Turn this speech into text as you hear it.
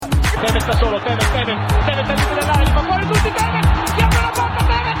Tevez sta solo, Tevez al limite dell'area, li fa fuori tutti, Tevez, si apre la porta,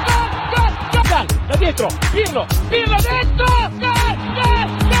 Tevez, gol, da dietro, Pirlo dentro,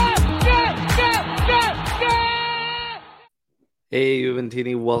 Hey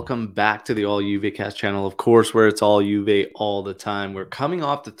Juventini, welcome back to the All Juve Cast channel, of course, where it's all Juve all the time. We're coming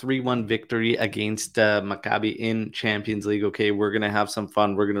off the 3-1 victory against Maccabi in Champions League. Okay, we're going to have some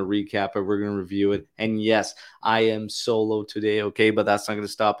fun. We're going to recap it. We're going to review it. And yes, I am solo today, okay, but that's not going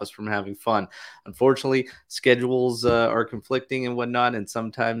to stop us from having fun. Unfortunately, schedules are conflicting and whatnot, and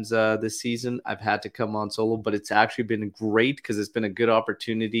sometimes this season I've had to come on solo, but it's actually been great because it's been a good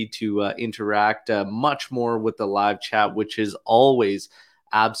opportunity to interact much more with the live chat, which is always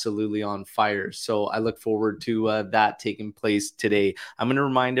absolutely on fire. So I look forward to that taking place today. I'm going to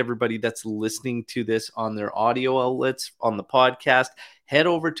remind everybody that's listening to this on their audio outlets on the podcast, head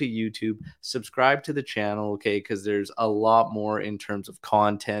over to YouTube, subscribe to the channel, okay, because there's a lot more in terms of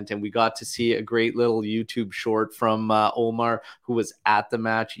content. And we got to see a great little YouTube short from Omar, who was at the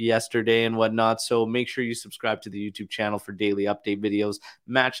match yesterday and whatnot. So make sure you subscribe to the YouTube channel for daily update videos,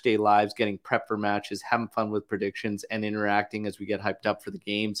 match day lives, getting prep for matches, having fun with predictions, and interacting as we get hyped up for the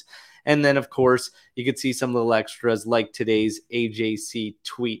games. And then, of course, you could see some little extras like today's AJC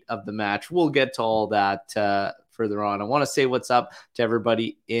tweet of the match. We'll get to all that further on. I want to say what's up to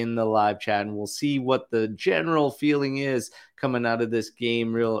everybody in the live chat, and we'll see what the general feeling is coming out of this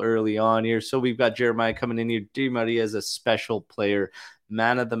game real early on here. So we've got Jeremiah coming in here. Di Maria is a special player,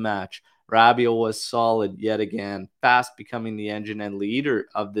 man of the match. Rabiot was solid yet again, fast becoming the engine and leader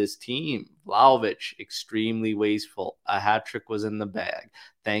of this team. Vlahovic, extremely wasteful. A hat trick was in the bag.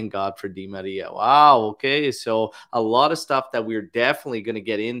 Thank God for Di Maria. Wow, okay, so a lot of stuff that we're definitely going to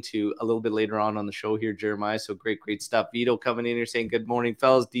get into a little bit later on the show here, Jeremiah. So great stuff. Vito coming in here saying, good morning,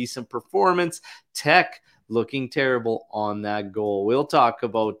 fellas. Decent performance. Tech looking terrible on that goal. We'll talk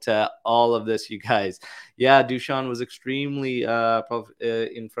about all of this, you guys. Yeah, Dusan was extremely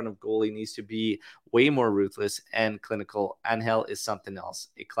in front of goal. He needs to be way more ruthless and clinical. Angel is something else,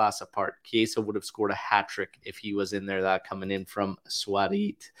 a class apart. Chiesa would have scored a hat trick if he was in there. That coming in from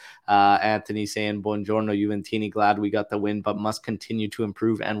Swarit. Anthony saying, buongiorno Juventini, glad we got the win, but must continue to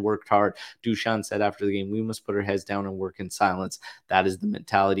improve and work hard. Dusan said after the game, we must put our heads down and work in silence. That is the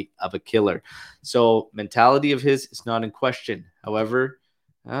mentality of a killer. So mentality of his is not in question. However,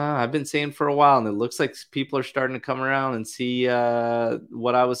 I've been saying for a while, and it looks like people are starting to come around and see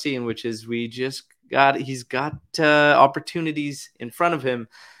what I was seeing, which is he's got opportunities in front of him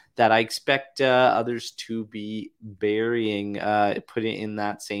that I expect others to be burying, putting in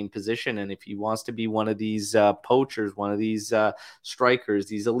that same position. And if he wants to be one of these poachers, one of these strikers,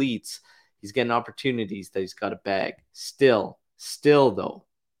 these elites, he's getting opportunities that he's got to bag. Still though,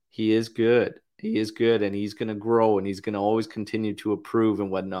 he is good. He is good, and he's going to grow, and he's going to always continue to improve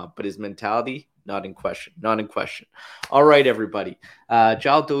and whatnot. But his mentality, not in question. All right, everybody.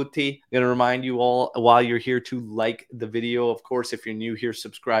 Ciao tutti. I'm going to remind you all while you're here to like the video. Of course, if you're new here,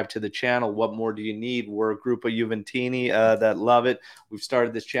 subscribe to the channel. What more do you need? We're a group of Juventini that love it. We've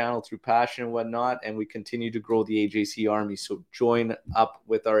started this channel through passion and whatnot, and we continue to grow the AJC Army. So join up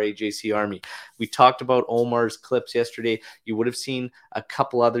with our AJC Army. We talked about Omar's clips yesterday. You would have seen a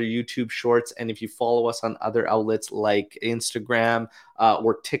couple other YouTube shorts, and if you follow us on other outlets like Instagram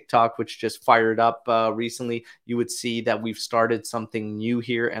or TikTok, which just fired up recently, you would see that we've started something new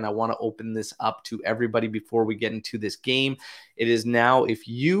here, and I want to open this up to everybody before we get into this game. It is now, if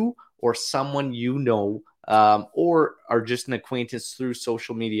you or someone you know or are just an acquaintance through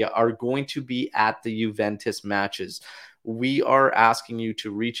social media are going to be at the Juventus matches, we are asking you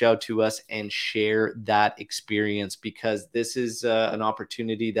to reach out to us and share that experience, because this is an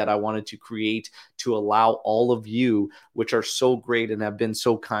opportunity that I wanted to create to allow all of you, which are so great and have been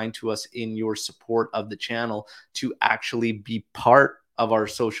so kind to us in your support of the channel, to actually be part of our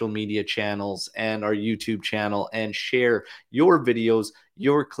social media channels and our YouTube channel and share your videos,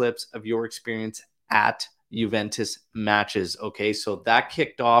 your clips of your experience at Juventus matches. Okay, so that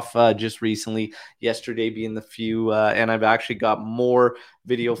kicked off just recently, yesterday being the few, and I've actually got more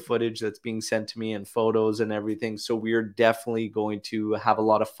video footage that's being sent to me and photos and everything. So we're definitely going to have a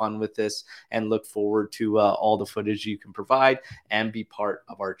lot of fun with this and look forward to all the footage you can provide and be part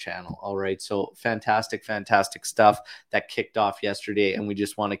of our channel. All right, so fantastic stuff that kicked off yesterday, and we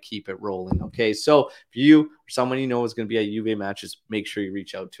just want to keep it rolling. Okay, so if you or someone you know is going to be at Juve matches, make sure you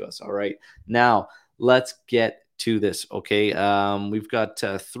reach out to us. All right, now let's get to this, okay? We've got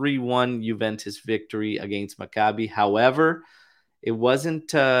 3-1 Juventus victory against Maccabi. However, it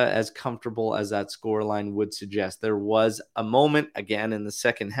wasn't as comfortable as that scoreline would suggest. There was a moment again in the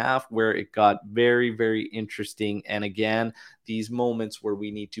second half where it got very, very interesting. And again, these moments where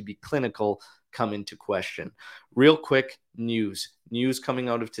we need to be clinical come into question. Real quick, news coming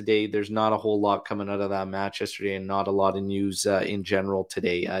out of today. There's not a whole lot coming out of that match yesterday, and not a lot of news in general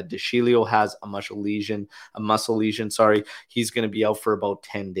today. DeCilio has a muscle lesion. He's going to be out for about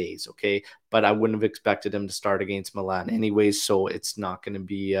 10 days. Okay, but I wouldn't have expected him to start against Milan anyways, so it's not going to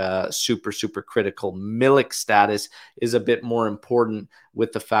be super critical. Milik's status is a bit more important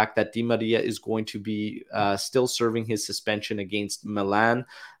with the fact that Di Maria is going to be still serving his suspension against Milan.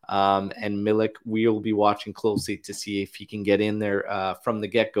 And Milik, we'll be watching closely to see if he can get in there from the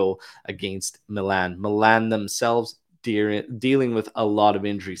get-go against Milan. Milan themselves dealing with a lot of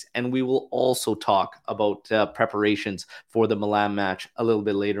injuries. And we will also talk about preparations for the Milan match a little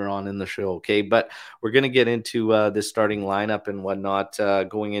bit later on in the show, okay? But we're going to get into the starting lineup and whatnot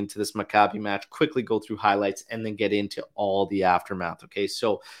going into this Maccabi match, quickly go through highlights, and then get into all the aftermath, okay?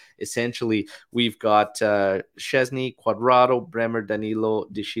 So essentially, we've got Szczesny, Cuadrado, Bremer, Danilo,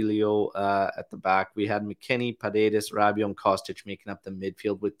 DeCilio at the back. We had McKennie, Paredes, Rabiot, and Kostic making up the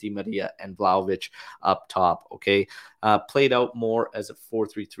midfield with Di Maria and Vlahovic up top, okay? Played out more as a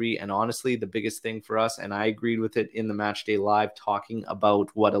 4-3-3, and honestly, the biggest thing for us, and I agreed with it in the Matchday Live, talking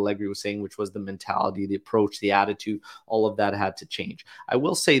about what Allegri was saying, which was the mentality, the approach, the attitude, all of that had to change. I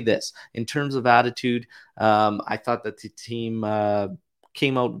will say this, in terms of attitude, I thought that the team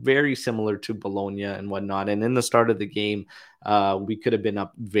came out very similar to Bologna and whatnot. And in the start of the game, we could have been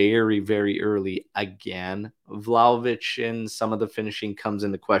up very early again. Vlahovic and some of the finishing comes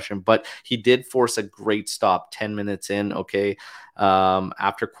into question, but he did force a great stop 10 minutes in, okay?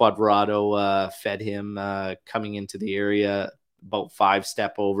 After Cuadrado fed him coming into the area, about 5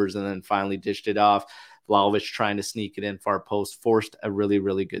 step overs, and then finally dished it off. Vlahovic trying to sneak it in far post, forced a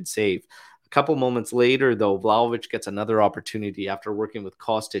really good save. Couple moments later, though, Vlahovic gets another opportunity after working with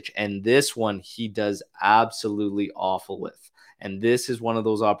Kostic, and this one he does absolutely awful with. And this is one of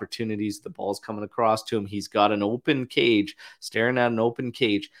those opportunities. The ball's coming across to him. He's got an open cage, staring at an open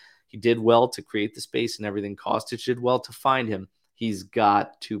cage. He did well to create the space and everything. Kostic did well to find him. He's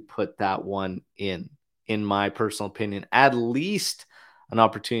got to put that one in my personal opinion. At least an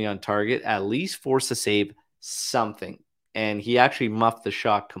opportunity on target, at least force a save, something. And he actually muffed the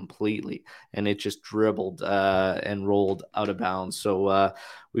shot completely, and it just dribbled and rolled out of bounds. So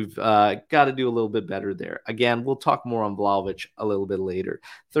we've got to do a little bit better there. Again, we'll talk more on Vlahovic a little bit later.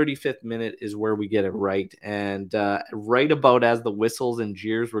 35th minute is where we get it right. And right about as the whistles and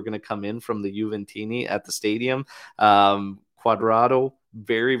jeers were going to come in from the Juventini at the stadium, Cuadrado,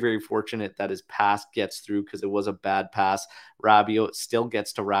 very fortunate that his pass gets through because it was a bad pass. Rabiot still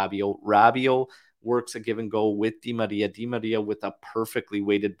gets to Rabiot. Rabiot works a give and go with Di Maria. Di Maria with a perfectly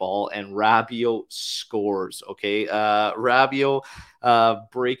weighted ball, and Rabiot scores. Okay, Rabiot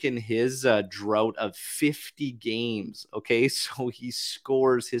breaking his drought of 50 games. Okay, so he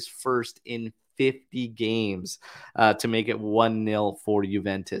scores his first in 50 games to make it 1-0 for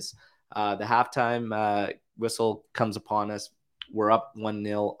Juventus. The halftime whistle comes upon us. We're up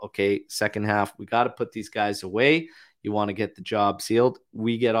 1-0. Okay, second half, we got to put these guys away. You want to get the job sealed.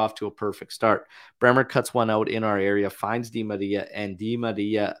 We get off to a perfect start. Bremer cuts one out in our area, finds Di Maria, and Di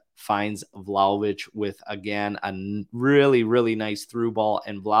Maria finds Vlahovic with, again, a really nice through ball.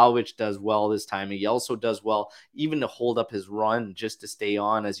 And Vlahovic does well this time. He also does well even to hold up his run just to stay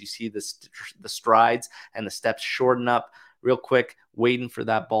on, as you see the strides and the steps shorten up real quick, waiting for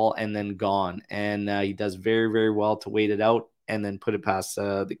that ball, and then gone. And he does very well to wait it out and then put it past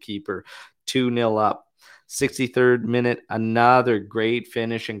the keeper. 2-0 up. 63rd minute, another great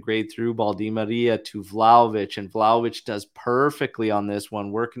finish and great through ball. Di Maria to Vlahovic, and Vlahovic does perfectly on this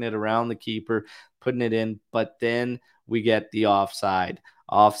one, working it around the keeper, putting it in, but then we get the offside,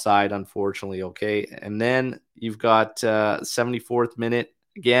 unfortunately, okay? And then you've got 74th minute.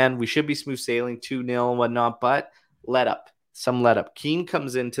 Again, we should be smooth sailing, 2-0 and whatnot, but some let up. Keane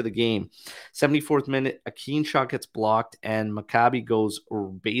comes into the game. 74th minute, a Keane shot gets blocked, and Maccabi goes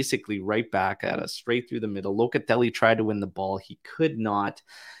basically right back at us, straight through the middle. Locatelli tried to win the ball. He could not,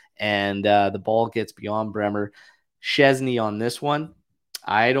 and the ball gets beyond Bremer. Szczesny on this one,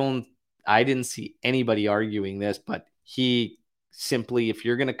 I didn't see anybody arguing this, but he simply, if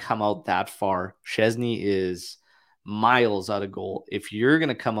you're going to come out that far, Szczesny is miles out of goal. If you're going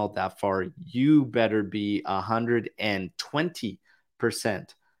to come out that far, you better be 120%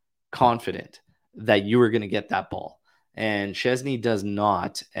 confident that you are going to get that ball. And Szczesny does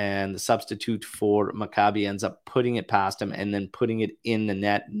not. And the substitute for Maccabi ends up putting it past him and then putting it in the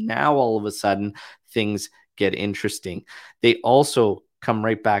net. Now, all of a sudden, things get interesting. They also come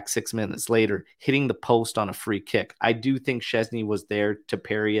right back 6 minutes later, hitting the post on a free kick. I do think Szczesny was there to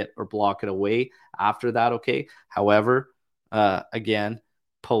parry it or block it away after that, okay? However, again,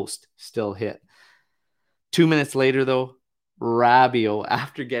 post still hit. 2 minutes later, though, Rabiot,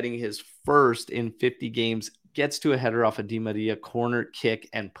 after getting his first in 50 games, gets to a header off a Di Maria corner kick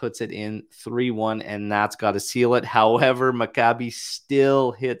and puts it in 3-1, and that's got to seal it. However, Maccabi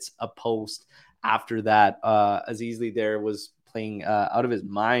still hits a post after that. Azizli there was playing out of his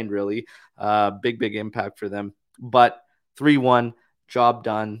mind, really. Big impact for them. But 3-1, job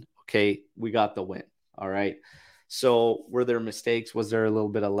done. Okay, we got the win. All right. So were there mistakes? Was there a little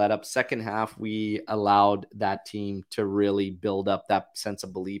bit of let up? Second half, we allowed that team to really build up that sense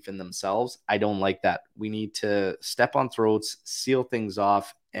of belief in themselves. I don't like that. We need to step on throats, seal things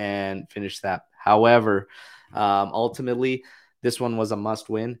off, and finish that. However, ultimately, this one was a must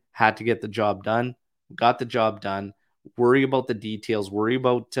win. Had to get the job done. Got the job done. Worry about the details. Worry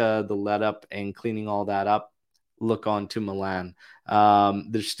about the let up and cleaning all that up. Look on to Milan.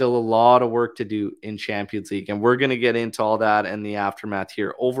 There's still a lot of work to do in Champions League, and we're going to get into all that and the aftermath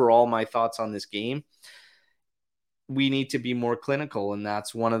here. Overall, my thoughts on this game, we need to be more clinical, and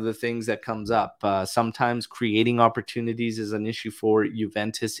that's one of the things that comes up. Sometimes creating opportunities is an issue for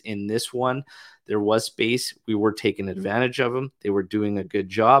Juventus. In this one, there was space. We were taking advantage of them. They were doing a good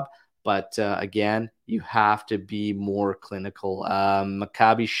job. But again, you have to be more clinical.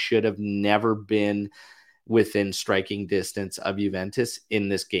 Maccabi should have never been within striking distance of Juventus in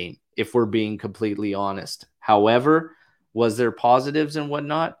this game, if we're being completely honest. However, was there positives and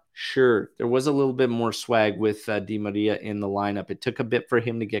whatnot? Sure. There was a little bit more swag with Di Maria in the lineup. It took a bit for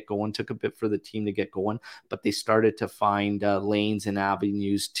him to get going, took a bit for the team to get going, but they started to find lanes and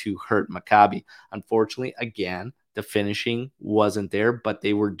avenues to hurt Maccabi. Unfortunately, again, the finishing wasn't there, but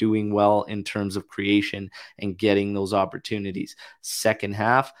they were doing well in terms of creation and getting those opportunities. Second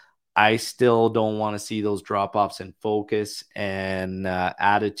half, I still don't want to see those drop-offs in focus and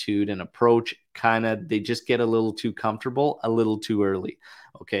attitude and approach. They just get a little too comfortable, a little too early.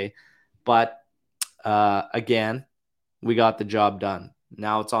 Okay. But again, we got the job done.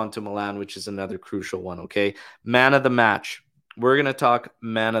 Now it's on to Milan, which is another crucial one. Okay. Man of the match. We're going to talk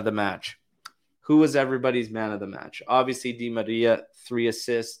man of the match. Who was everybody's man of the match? Obviously, Di Maria, 3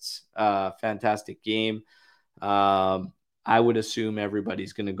 assists, fantastic game. I would assume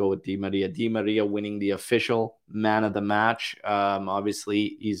everybody's going to go with Di Maria. Di Maria winning the official man of the match.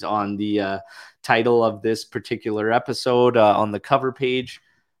 Obviously, he's on the title of this particular episode on the cover page.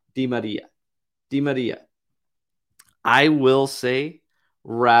 Di Maria. Di Maria. I will say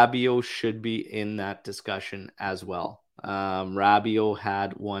Rabiot should be in that discussion as well. Rabiot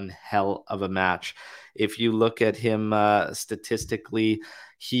had one hell of a match. If you look at him statistically,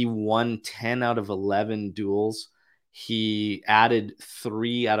 he won 10 out of 11 duels. He added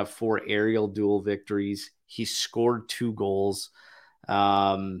 3 out of 4 aerial duel victories. He scored 2 goals.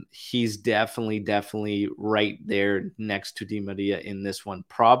 He's definitely right there next to Di Maria in this one.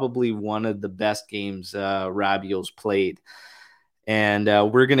 Probably one of the best games Rabiot's played. And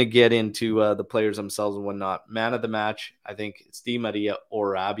we're going to get into the players themselves and whatnot. Man of the match, I think it's Di Maria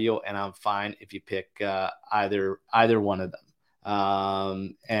or Rabiot, and I'm fine if you pick either one of them.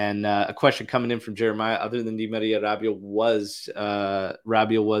 And a question coming in from Jeremiah, other than Di Maria, Rabiot was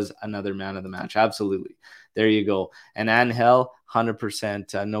another man of the match. Absolutely. There you go. And Angel,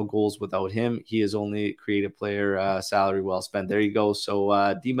 100%, no goals without him. He is only creative player, salary well spent. There you go.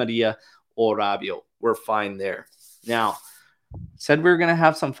 So Di Maria or Rabiot, we're fine there. Now, said we were going to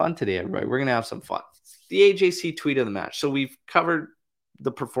have some fun today, everybody. We're going to have some fun. The AJC tweet of the match. So we've covered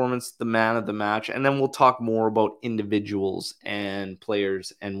the performance, the man of the match, and then we'll talk more about individuals and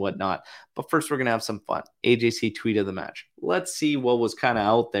players and whatnot. But first, we're going to have some fun. AJC tweet of the match. Let's see what was kind of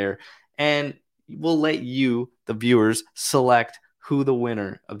out there, and we'll let you, the viewers, select who the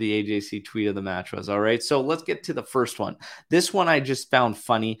winner of the AJC tweet of the match was. All right, so let's get to the first one. This one I just found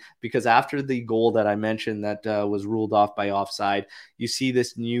funny because after the goal that I mentioned that was ruled off by offside, you see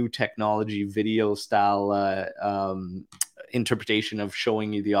this new technology video style interpretation of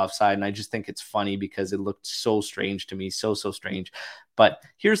showing you the offside, and I just think it's funny because it looked so strange to me, so strange. But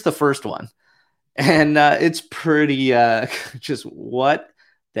here's the first one, and it's pretty just what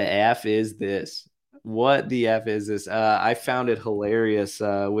the F is this? What the F is this? I found it hilarious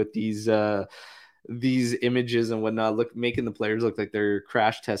with these images and whatnot, making the players look like they're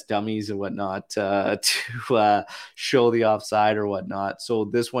crash test dummies and whatnot to show the offside or whatnot. So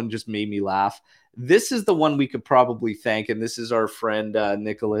this one just made me laugh. This is the one we could probably thank, and this is our friend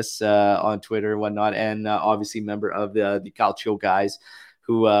Nicholas on Twitter and whatnot, and obviously member of the Calcio guys,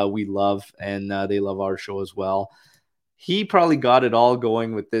 who we love, and they love our show as well. He probably got it all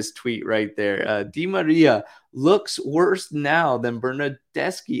going with this tweet right there. Di Maria looks worse now than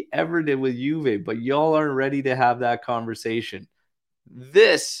Bernardeschi ever did with Juve, but y'all aren't ready to have that conversation.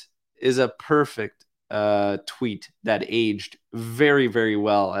 This is a perfect tweet that aged very, very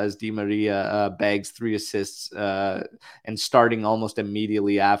well as Di Maria bags 3 assists and starting almost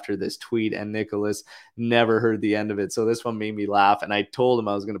immediately after this tweet. And Nicholas never heard the end of it. So this one made me laugh. And I told him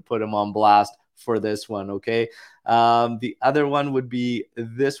I was going to put him on blast for this one. Okay. The other one would be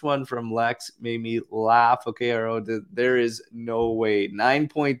this one from Lex, made me laugh. Okay. There is no way.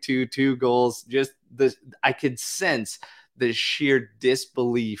 9.22 goals. Just this, I could sense the sheer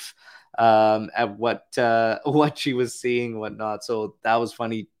disbelief at what she was seeing, whatnot. So that was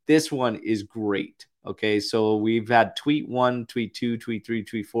funny. This one is great. Okay, so we've had tweet 1, tweet 2, tweet 3,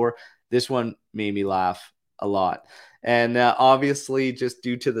 tweet 4. This one made me laugh a lot. And obviously, just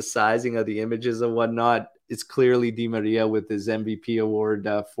due to the sizing of the images and whatnot, it's clearly Di Maria with his MVP award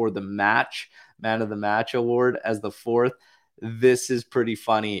for the match, man of the match award as the 4th. This is pretty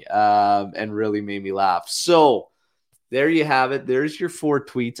funny and really made me laugh. So there you have it. There's your 4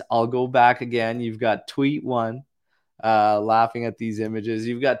 tweets. I'll go back again. You've got tweet 1, laughing at these images.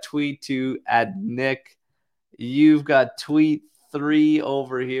 You've got tweet 2 at Nick. You've got tweet 3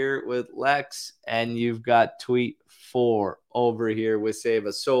 over here with Lex. And you've got tweet 4 over here with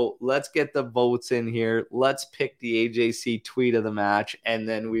Seba. So let's get the votes in here. Let's pick the AJC tweet of the match. And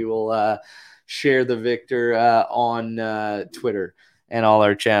then we will share the victor on Twitter and all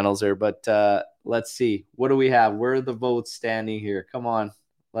our channels there. But let's see. What do we have? Where are the votes standing here? Come on.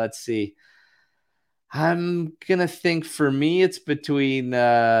 Let's see. I'm going to think for me, it's between,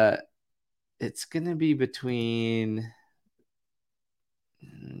 it's going to be between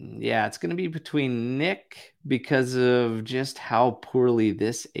Nick because of just how poorly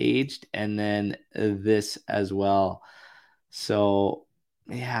this aged and then this as well. So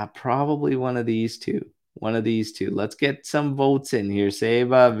yeah, probably one of these two. Let's get some votes in here.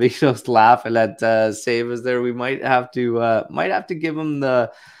 Seba, Vito's laughing at Seba's there. We might have to give him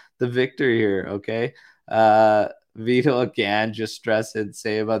the victor here. Okay. Vito again, just stress it.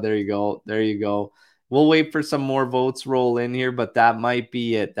 Seba, there you go. We'll wait for some more votes roll in here, but that might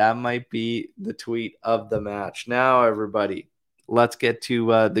be it. That might be the tweet of the match. Now, everybody, let's get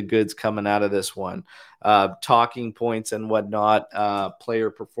to the goods coming out of this one. Talking points and whatnot, player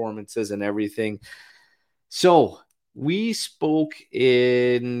performances and everything. So we spoke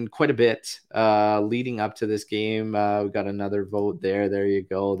in quite a bit leading up to this game. We got another vote there. There you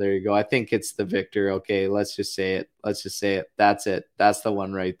go. I think it's the victor. Okay, let's just say it. That's it. That's the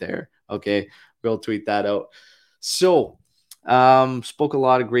one right there. Okay, we'll tweet that out. So spoke a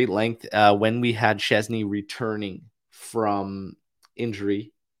lot of great length when we had Szczesny returning from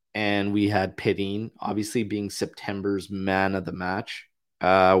injury, and we had Perin obviously being September's man of the match.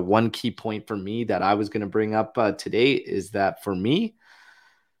 One key point for me that I was going to bring up today is that for me,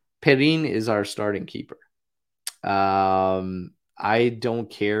 Perin is our starting keeper. I don't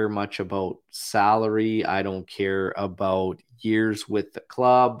care much about salary. I don't care about years with the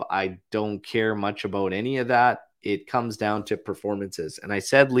club. I don't care much about any of that. It comes down to performances. And I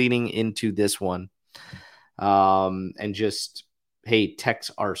said leading into this one, and just, hey,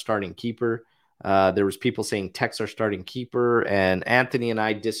 Tech's our starting keeper. There was people saying Tech's our starting keeper, and Anthony and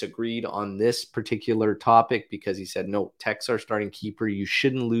I disagreed on this particular topic because he said, no, Tech's our starting keeper. You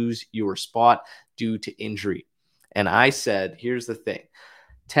shouldn't lose your spot due to injury. And I said, here's the thing.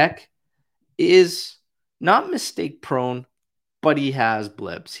 Tech is not mistake prone, but he has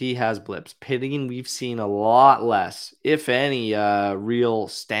blips. Perin, we've seen a lot less, if any, real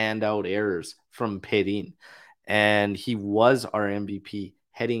standout errors from Perin. And he was our MVP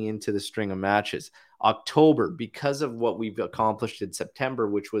heading into the string of matches. October, because of what we've accomplished in September,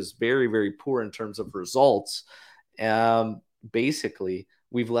 which was very, very poor in terms of results, basically,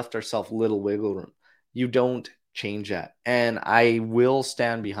 we've left ourselves little wiggle room. You don't change that. And I will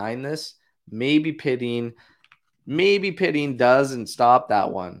stand behind this. Maybe Perin doesn't stop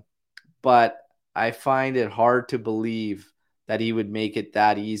that one, but I find it hard to believe that he would make it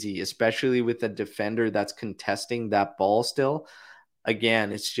that easy, especially with a defender that's contesting that ball still.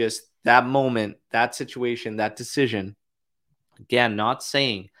 Again, it's just that moment, that situation, that decision. Again, not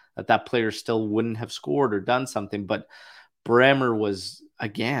saying that player still wouldn't have scored or done something, but Bremer was,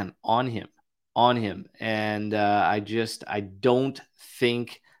 again, on him. And I don't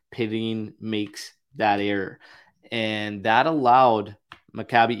think Perin makes that error. And that allowed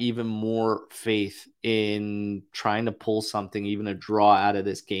Maccabi even more faith in trying to pull something, even a draw out of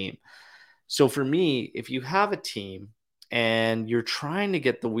this game. So for me, if you have a team and you're trying to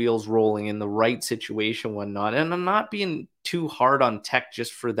get the wheels rolling in the right situation, whatnot. And I'm not being too hard on Tech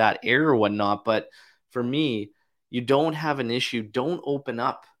just for that error, whatnot. But for me, you don't have an issue. Don't open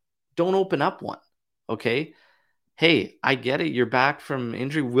up. Don't open up one. Okay. Hey, I get it. You're back from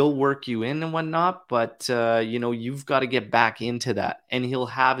injury. We'll work you in and whatnot. But, you've got to get back into that. And he'll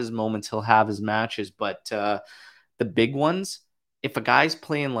have his moments. He'll have his matches. But the big ones, if a guy's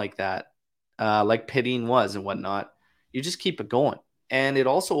playing like that, like Pedin was and whatnot, you just keep it going. And it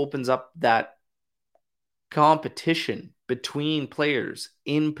also opens up that competition between players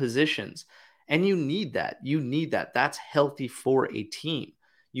in positions. And you need that. You need that. That's healthy for a team.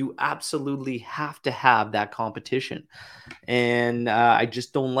 You absolutely have to have that competition. And I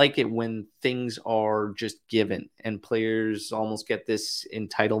just don't like it when things are just given and players almost get this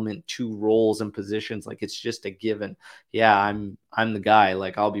entitlement to roles and positions like it's just a given. Yeah, I'm the guy.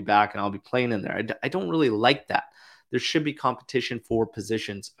 Like I'll be back and I'll be playing in there. I don't really like that. There should be competition for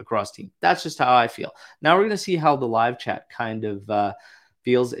positions across team. That's just how I feel. Now we're going to see how the live chat kind of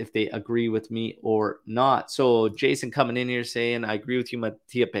feels, if they agree with me or not. So Jason coming in here saying, I agree with you,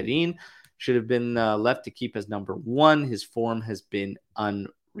 Mattia Pedin should have been left to keep as number one. His form has been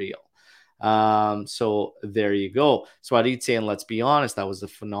unreal. So there you go. So I'd saying, let's be honest, that was a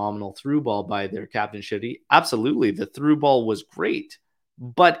phenomenal through ball by their captain, Shitty. Absolutely. The through ball was great,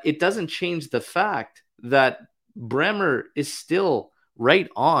 but it doesn't change the fact that Bremer is still right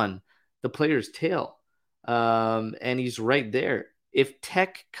on the player's tail. And he's right there. If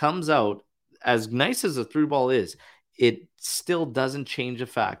Tech comes out, as nice as a through ball is, it still doesn't change the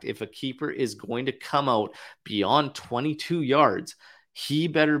fact if a keeper is going to come out beyond 22 yards, he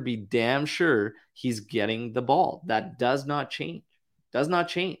better be damn sure he's getting the ball. That does not change. Does not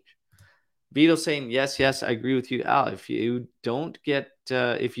change. Vito saying, yes, I agree with you, Al. If you do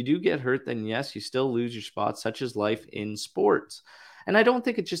get hurt, then yes, you still lose your spot, such as life in sports. And I don't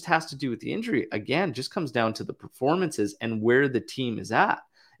think it just has to do with the injury. Again, just comes down to the performances and where the team is at.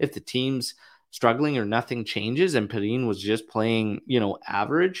 If the team's struggling or nothing changes and Pedin was just playing,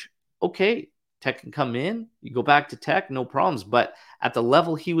 average, okay, Tech can come in. You go back to Tech, no problems. But at the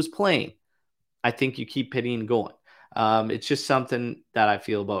level he was playing, I think you keep Pedin going. It's just something that I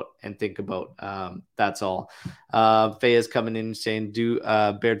feel about and think about. That's all. Fea's coming in saying,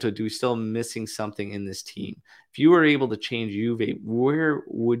 Berto, do we still missing something in this team? If you were able to change Juve, where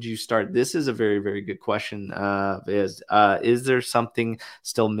would you start? This is a very, very good question. Is there something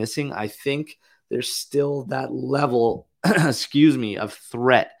still missing? I think there's still that level, of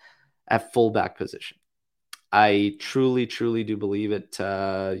threat at fullback position. I truly, truly do believe it.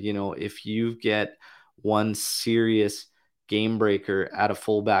 If you get one serious game breaker at a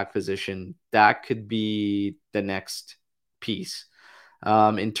fullback position, that could be the next piece.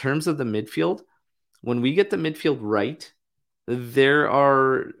 In terms of the midfield, when we get the midfield right, it's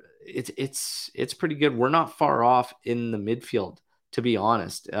pretty good. We're not far off in the midfield, to be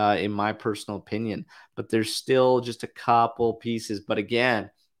honest, in my personal opinion. But there's still just a couple pieces. But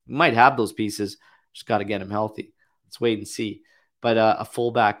again, we might have those pieces. Just got to get him healthy. Let's wait and see. But a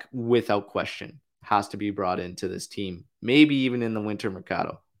fullback, without question, has to be brought into this team. Maybe even in the winter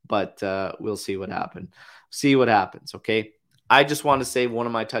mercado. But we'll see what happens. See what happens, okay? I just want to say one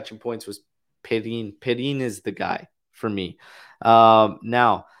of my touching points was Pedin. Pedin is the guy for me.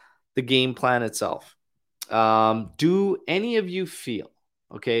 Now, the game plan itself. Do any of you feel,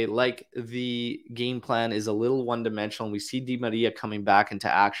 okay, like the game plan is a little one-dimensional? We see Di Maria coming back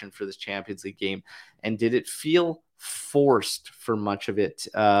into action for this Champions League game. And did it feel forced for much of it?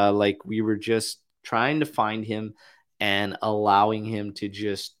 Like we were just trying to find him and allowing him to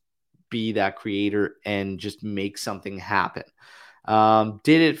just be that creator and just make something happen.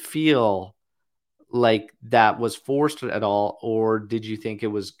 Did it feel like that was forced at all, or did you think it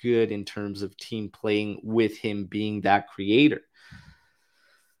was good in terms of team playing with him being that creator?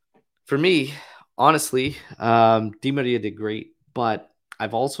 For me, honestly, Di Maria did great, but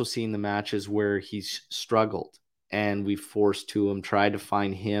I've also seen the matches where he's struggled and we forced to him, tried to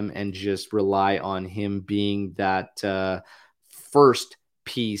find him and just rely on him being that first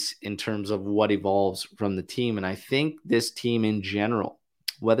piece in terms of what evolves from the team. And I think this team in general,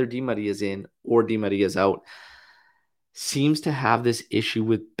 whether Di Maria is in or Di Maria is out, seems to have this issue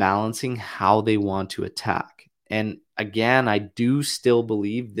with balancing how they want to attack. And again, I do still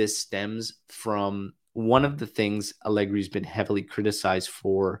believe this stems from one of the things Allegri's been heavily criticized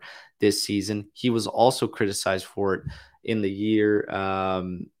for this season. He was also criticized for it in the year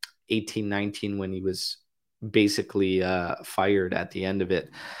 18-19 when he was basically fired at the end of it.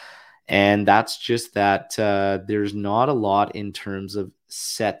 And that's just that there's not a lot in terms of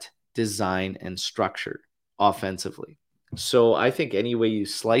set design and structure offensively. So I think any way you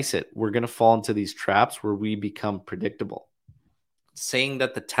slice it, we're going to fall into these traps where we become predictable. Saying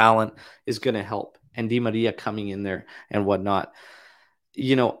that the talent is going to help and Di Maria coming in there and whatnot,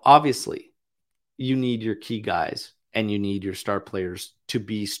 obviously you need your key guys and you need your star players to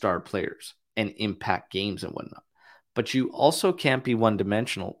be star players and impact games and whatnot. But you also can't be one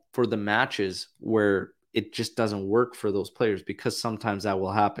dimensional for the matches where it just doesn't work for those players, because sometimes that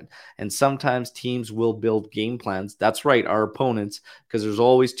will happen. And sometimes teams will build game plans. That's right, our opponents, because there's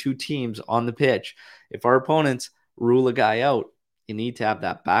always two teams on the pitch. If our opponents rule a guy out, you need to have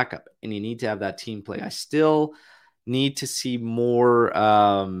that backup and you need to have that team play. I still need to see more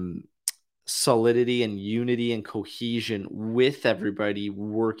solidity and unity and cohesion with everybody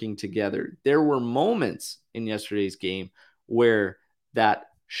working together. There were moments in yesterday's game where that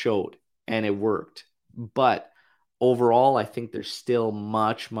showed and it worked. But overall, I think there's still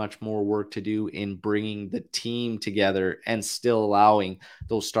much, much more work to do in bringing the team together and still allowing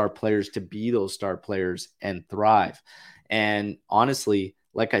those star players to be those star players and thrive. And honestly,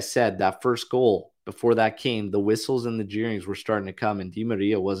 like I said, that first goal, before that came, the whistles and the jeerings were starting to come, and Di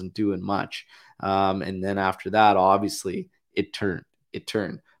Maria wasn't doing much. And then after that, obviously, it turned. It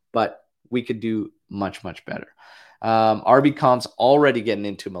turned. But we could do much, much better. RB Comp's already getting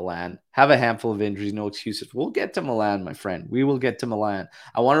into Milan. Have a handful of injuries, no excuses. We'll get to Milan, my friend. We will get to Milan.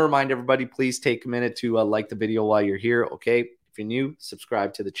 I want to remind everybody, please take a minute to like the video while you're here, okay? If you're new,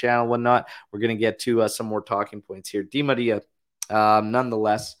 subscribe to the channel, whatnot. We're going to get to some more talking points here. Di Maria,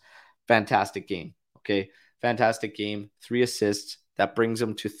 nonetheless, fantastic game, okay? Fantastic game. 3 assists. That brings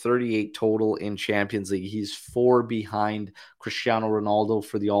him to 38 total in Champions League. He's 4 behind Cristiano Ronaldo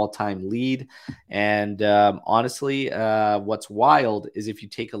for the all-time lead. And honestly, what's wild is if you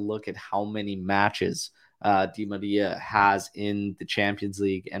take a look at how many matches Di Maria has in the Champions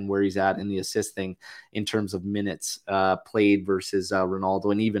League and where he's at in the assist thing in terms of minutes played versus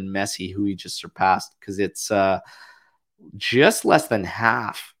Ronaldo and even Messi, who he just surpassed, because it's just less than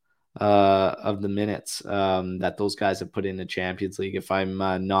half of the minutes that those guys have put in the Champions League, if I'm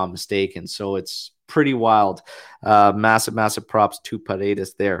not mistaken. So it's pretty wild. Massive props to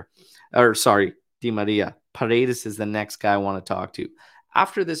Paredes there. Or sorry, Di Maria. Paredes is the next guy I want to talk to.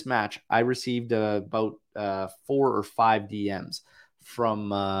 After this match, I received about 4 or 5 DMs from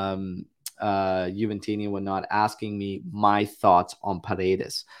Juventini and whatnot asking me my thoughts on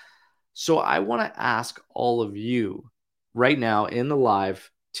Paredes. So I want to ask all of you right now in the live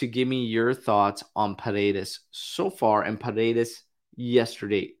to give me your thoughts on Paredes so far and Paredes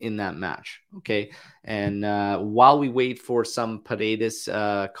yesterday in that match. Okay. And while we wait for some Paredes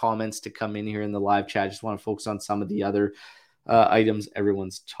comments to come in here in the live chat, I just want to focus on some of the other items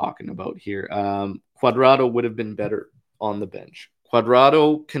everyone's talking about here. Cuadrado would have been better on the bench.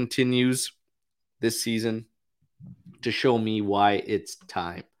 Cuadrado continues this season to show me why it's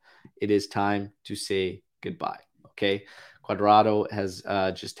time. It is time to say goodbye. Okay. Cuadrado has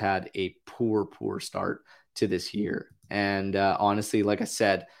just had a poor start to this year. And honestly, like I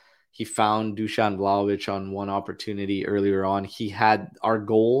said, he found Dusan Vlahovic on one opportunity earlier on. He had our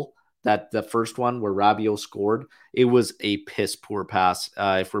goal, that the first one where Rabiot scored. It was a piss poor pass,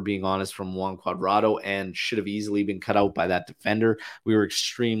 if we're being honest, from Juan Cuadrado, and should have easily been cut out by that defender. We were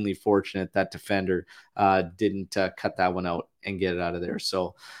extremely fortunate that defender didn't cut that one out and get it out of there.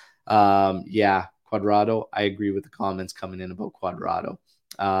 So, yeah, Cuadrado, I agree with the comments coming in about Cuadrado.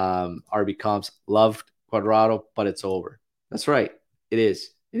 RB Comps loved Cuadrado, but it's over. That's right. It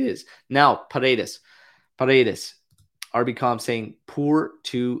is. It is. Now, Paredes. RB Comp saying poor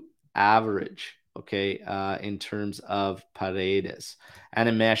to average, okay, in terms of Paredes. And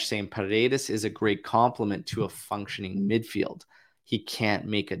Amesh saying Paredes is a great complement to a functioning midfield. He can't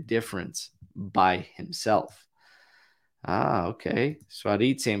make a difference by himself. Okay.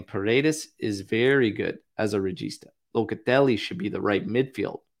 Swarit saying Paredes is very good as a regista. Locatelli should be the right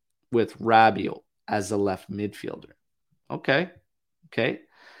midfield with Rabiot as a left midfielder. Okay.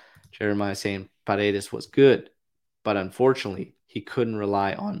 Jeremiah saying Paredes was good, but unfortunately, he couldn't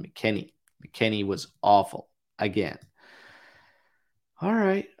rely on McKennie. McKennie was awful again. All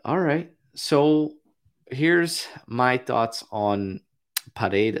right. So here's my thoughts on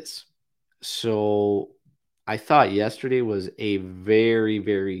Paredes. So I thought yesterday was a very,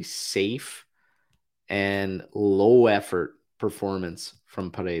 very safe and low effort performance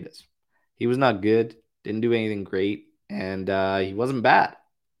from Paredes. He was not good, didn't do anything great, and he wasn't bad.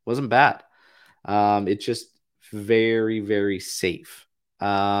 It's just very, very safe.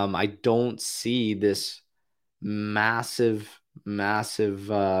 I don't see this massive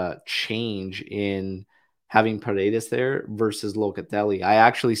change in having Paredes there versus Locatelli. I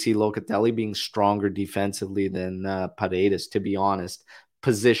actually see Locatelli being stronger defensively than Paredes, to be honest,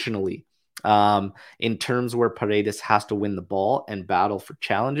 positionally. In terms where Paredes has to win the ball and battle for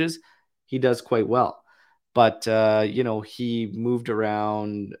challenges, he does quite well. But, he moved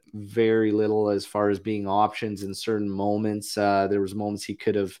around very little as far as being options in certain moments. There was moments he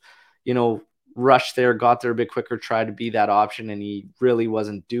could have, rushed there, got there a bit quicker, tried to be that option, and he really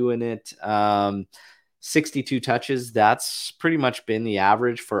wasn't doing it. 62 touches, that's pretty much been the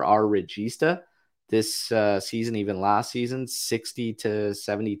average for our Regista this season, even last season. 60 to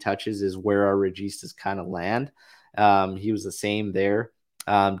 70 touches is where our Registas kind of land. He was the same there.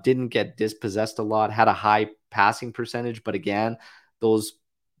 Didn't get dispossessed a lot, had a high passing percentage, but again, those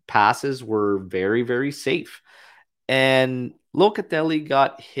passes were very, very safe. And Locatelli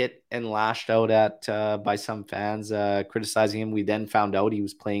got hit and lashed out at by some fans criticizing him. We then found out he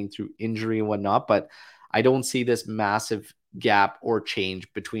was playing through injury and whatnot, but I don't see this massive gap or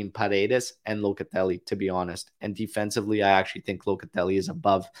change between Paredes and Locatelli, to be honest. And defensively, I actually think Locatelli is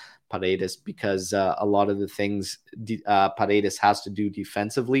above Paredes because a lot of the things Paredes has to do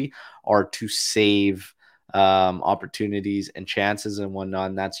defensively are to save opportunities and chances and whatnot.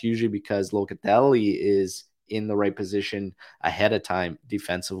 And that's usually because Locatelli is in the right position ahead of time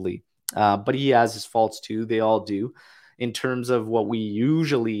defensively. But he has his faults too. They all do. In terms of what we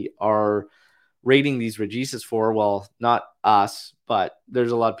usually are rating these Registas for, well, not us, but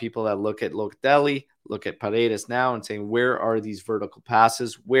there's a lot of people that look at Locatelli, look at Paredes now and saying, where are these vertical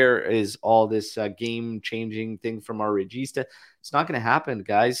passes? Where is all this game-changing thing from our Regista? It's not going to happen,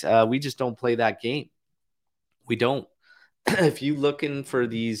 guys. We just don't play that game. We don't. If you looking for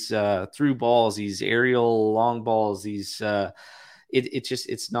these through balls, these aerial long balls, these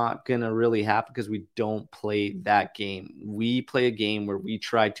it's not gonna really happen because we don't play that game. We play a game where we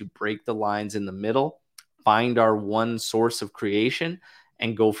try to break the lines in the middle, find our one source of creation,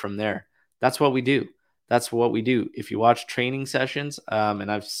 and go from there. That's what we do. That's what we do. If you watch training sessions,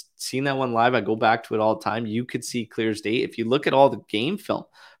 and I've seen that one live, I go back to it all the time. You could see clear as day. If you look at all the game film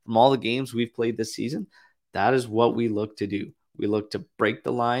from all the games we've played this season, that is what we look to do. We look to break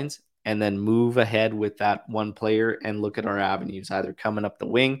the lines and then move ahead with that one player and look at our avenues, either coming up the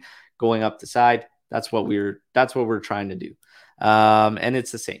wing, going up the side. That's what we're trying to do. And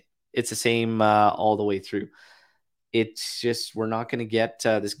it's the same. It's the same all the way through. It's just we're not going to get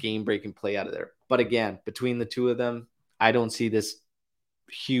this game-breaking play out of there. But again, between the two of them, I don't see this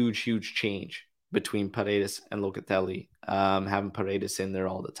huge change between Paredes and Locatelli, having Paredes in there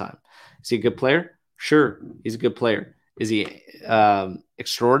all the time. Is he a good player? Sure, he's a good player. Is he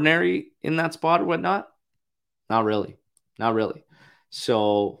extraordinary in that spot or whatnot? Not really. Not really.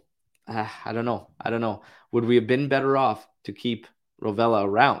 So I don't know. Would we have been better off to keep Rovella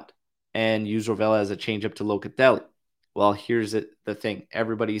around and use Rovella as a change-up to Locatelli? Well, here's the thing.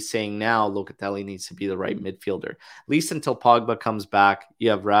 Everybody's saying now Locatelli needs to be the right midfielder. At least until Pogba comes back,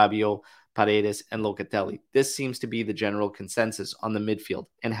 you have Rabiot, Paredes, and Locatelli. This seems to be the general consensus on the midfield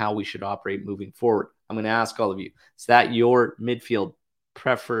and how we should operate moving forward. I'm going to ask all of you, is that your midfield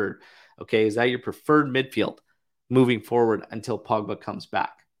preferred? Okay, is that your preferred midfield moving forward until Pogba comes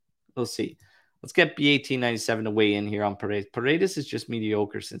back? We'll see. Let's get B1897 to weigh in here on Paredes. Paredes is just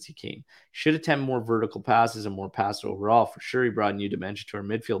mediocre since he came. Should attempt more vertical passes and more passes overall. For sure, he brought a new dimension to our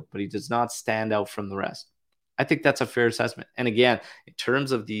midfield, but he does not stand out from the rest. I think that's a fair assessment. And again, in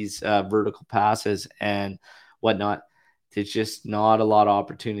terms of these vertical passes and whatnot, there's just not a lot of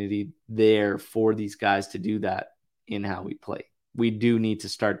opportunity there for these guys to do that in how we play. We do need to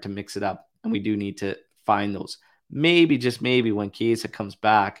start to mix it up, and we do need to find those. Maybe, just maybe, when Chiesa comes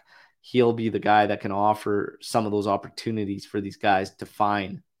back, he'll be the guy that can offer some of those opportunities for these guys to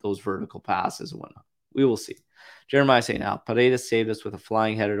find those vertical passes and whatnot. We will see. Jeremiah saying now, Paredes saved us with a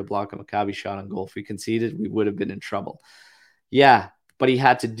flying header to block a Maccabi shot on goal. If we conceded, we would have been in trouble. Yeah, but he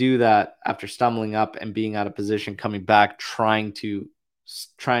had to do that after stumbling up and being out of position, coming back, trying to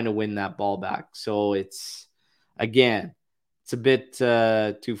win that ball back. So it's, again, it's a bit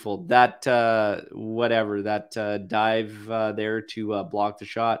twofold. That dive there to block the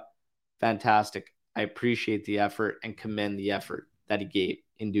shot, fantastic. I appreciate the effort and commend the effort that he gave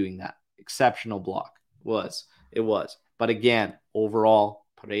in doing that. Exceptional block. It was. But again, overall,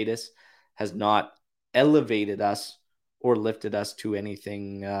 Paredes has not elevated us or lifted us to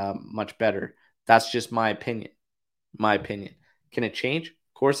anything much better. That's just my opinion. Can it change?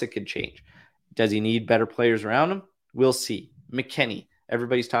 Of course it can change. Does he need better players around him? We'll see. McKennie.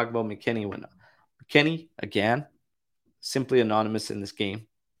 Everybody's talking about McKennie. McKennie, again, simply anonymous in this game.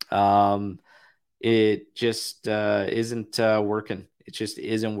 It just isn't working. It just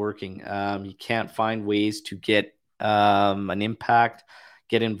isn't working. He can't find ways to get an impact,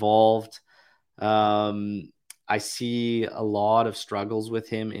 get involved. I see a lot of struggles with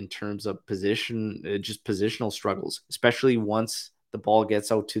him in terms of position, just positional struggles, especially once the ball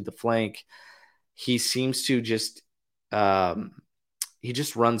gets out to the flank. He seems to just he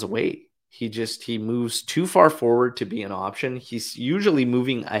just runs away. He moves too far forward to be an option. He's usually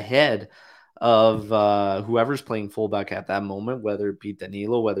moving ahead of whoever's playing fullback at that moment, whether it be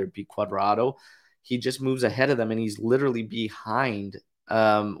Danilo, whether it be Cuadrado. He just moves ahead of them, and he's literally behind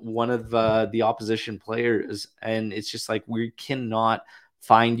one of the opposition players. And it's just like, we cannot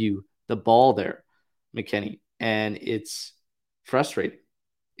find you the ball there, McKenny. And it's frustrating.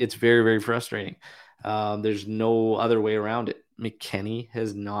 It's very, very frustrating. There's no other way around it. McKenny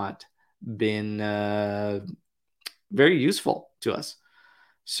has not been very useful to us.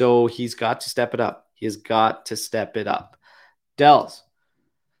 So he's got to step it up. He has got to step it up. Dells,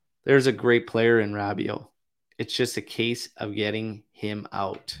 there's a great player in Rabiot. It's just a case of getting him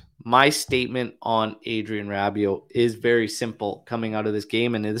out. My statement on Adrien Rabiot is very simple coming out of this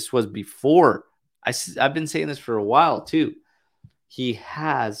game, and this was before. I've been saying this for a while too. He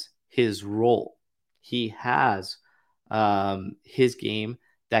has his role. He has his game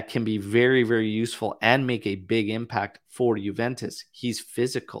that can be very, very useful and make a big impact for Juventus. He's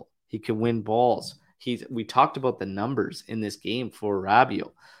physical. He can win balls. We talked about the numbers in this game for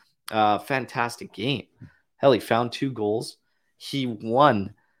Rabiot. Fantastic game. Hell, he found 2 goals. He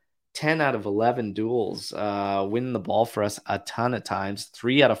won 10 out of 11 duels, winning the ball for us a ton of times,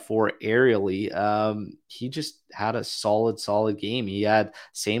 3 out of 4 aerially. He just had a solid game. He had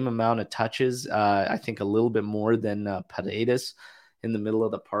same amount of touches, I think a little bit more than Paredes in the middle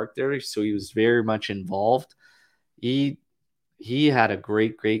of the park there. So he was very much involved. He had a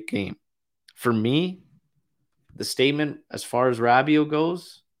great game. For me, the statement as far as Rabiot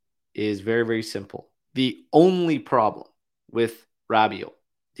goes is very, very simple. The only problem with Rabiot,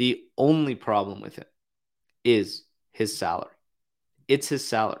 the only problem with him is his salary. It's his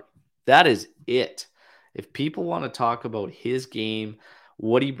salary. That is it. If people want to talk about his game,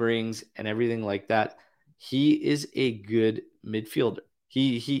 what he brings, and everything like that, he is a good midfielder.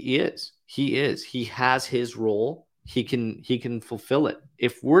 He is. He is. He has his role. He can fulfill it.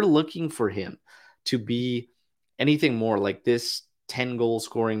 If we're looking for him to be anything more like this 10 goal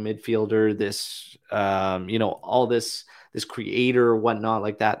scoring midfielder, this all this creator or whatnot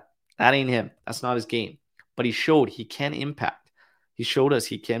like that ain't him. That's not his game. But he showed he can impact. He showed us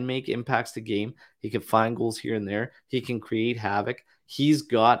he can make impacts to game. He can find goals here and there. He can create havoc. He's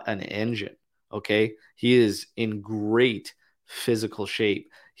got an engine. Okay. He is in great physical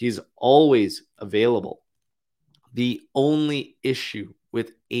shape. He's always available. The only issue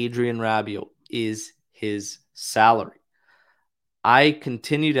with Adrien Rabiot is his salary. I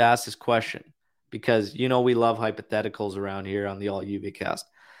continue to ask this question because, we love hypotheticals around here on the All UV cast.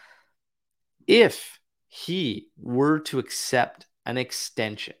 If he were to accept an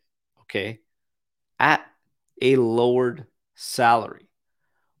extension, okay, at a lowered salary,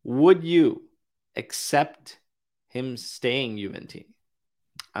 would you accept him staying Juventini?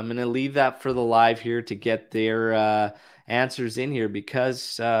 I'm going to leave that for the live here to get their answers in here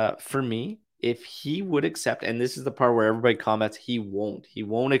because for me, if he would accept, and this is the part where everybody comments, he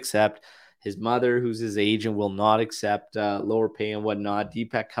won't accept. His mother, who's his agent, will not accept lower pay and whatnot.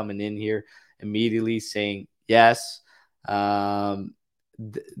 Deepak coming in here immediately saying yes. The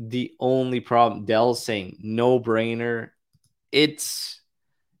only problem, Dell's saying no brainer. It's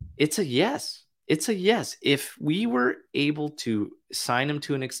a yes. It's a yes. If we were able to sign him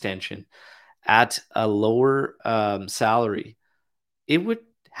to an extension at a lower salary, it would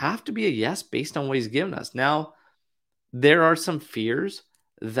have to be a yes based on what he's given us. Now, there are some fears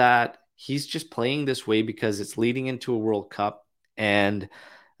that he's just playing this way because it's leading into a World Cup and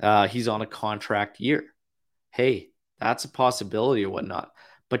he's on a contract year. Hey, that's a possibility or whatnot.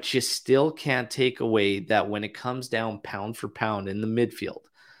 But you still can't take away that when it comes down pound for pound in the midfield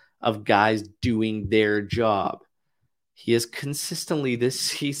of guys doing their job, he has consistently this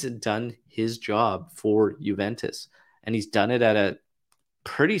season done his job for Juventus. And he's done it at a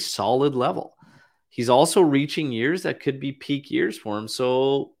pretty solid level. He's also reaching years that could be peak years for him.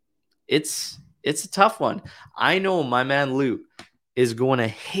 So it's a tough one. I know my man Lou is going to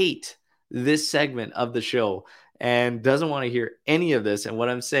hate this segment of the show and doesn't want to hear any of this and what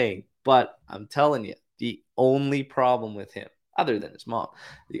I'm saying. But I'm telling you, the only problem with him, other than his mom,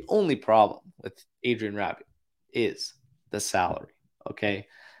 the only problem with Adrien Rabiot is the salary. Okay?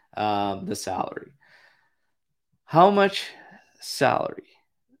 The salary. How much salary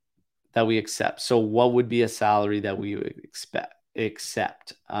that we accept? So what would be a salary that we would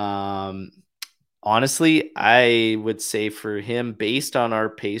accept. Honestly, I would say for him, based on our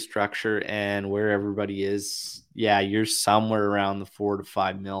pay structure and where everybody is, yeah, you're somewhere around the 4 to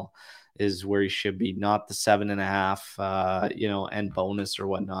 5 mil is where he should be, not the 7.5, and bonus or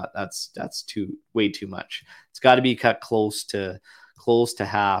whatnot. That's way too much. It's got to be cut close to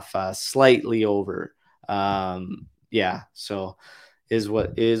half, slightly over. Yeah, so is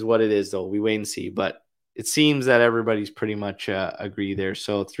what it is though. We wait and see, but it seems that everybody's pretty much agree there.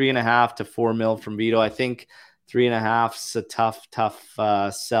 So 3.5 to 4 mil from Vito. I think 3.5 is a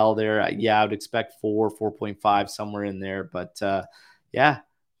tough sell there. Yeah, I would expect 4.5 somewhere in there, but yeah,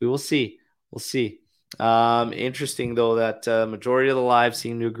 we will see. We'll see. Interesting though that majority of the live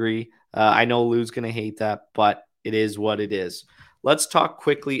seem to agree. I know Lou's gonna hate that, but it is what it is. Let's talk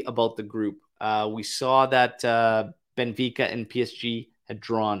quickly about the group. We saw that Benfica and PSG had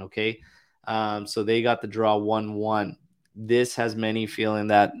drawn. Okay. So they got the draw 1-1. This has many feeling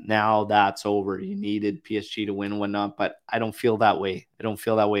that now that's over. You needed PSG to win, whatnot, but I don't feel that way. I don't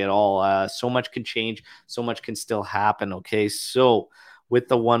feel that way at all. So much can change. So much can still happen. Okay. So with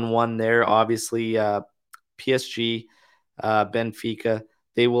the 1-1 there, obviously PSG, Benfica,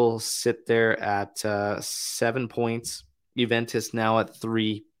 they will sit there at 7 points. Juventus now at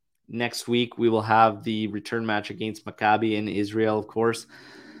 3. Next week, we will have the return match against Maccabi in Israel, of course.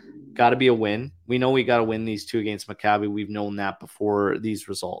 Got to be a win. We know we got to win these two against Maccabi. We've known that before these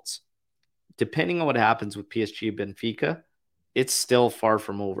results. Depending on what happens with PSG Benfica, it's still far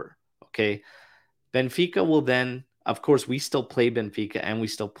from over. Okay. Benfica will then, of course, we still play Benfica and we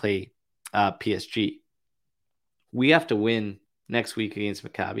still play PSG. We have to win next week against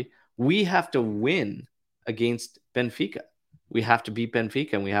Maccabi. We have to win against Benfica. We have to beat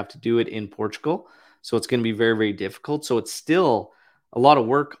Benfica and we have to do it in Portugal. So it's going to be very, very difficult. So it's still a lot of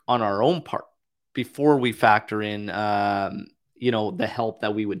work on our own part before we factor in, the help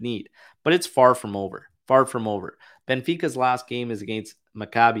that we would need. But it's far from over. Far from over. Benfica's last game is against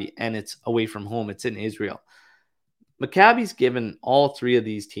Maccabi and it's away from home. It's in Israel. Maccabi's given all three of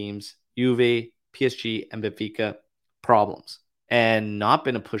these teams, Juve, PSG, and Benfica, problems and not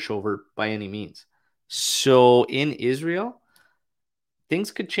been a pushover by any means. So in Israel,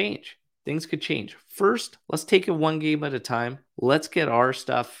 things could change. Things could change. First, let's take it one game at a time. Let's get our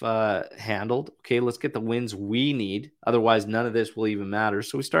stuff handled. Okay, let's get the wins we need. Otherwise, none of this will even matter.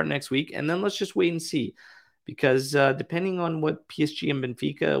 So we start next week, and then let's just wait and see. Because depending on what PSG and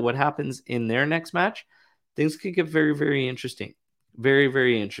Benfica, what happens in their next match, things could get very, very interesting. Very,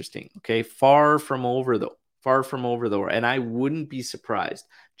 very interesting. Okay, far from over, though. Far from over, though. And I wouldn't be surprised.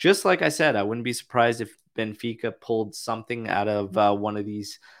 Just like I said, I wouldn't be surprised if Benfica pulled something out of one of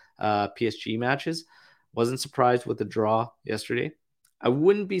these PSG matches. Wasn't surprised with the draw yesterday. I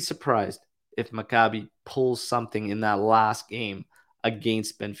wouldn't be surprised if Maccabi pulls something in that last game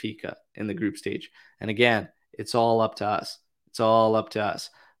against Benfica in the group stage. And again, it's all up to us. It's all up to us.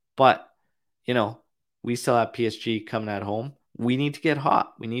 But, we still have PSG coming at home. We need to get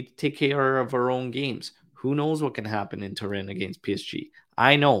hot. We need to take care of our own games. Who knows what can happen in Turin against PSG?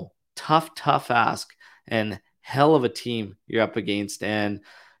 I know. Tough ask. And hell of a team you're up against. And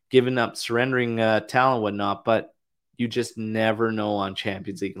giving up, surrendering talent, whatnot. But you just never know on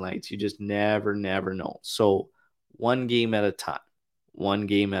Champions League nights. You just never know. So one game at a time. One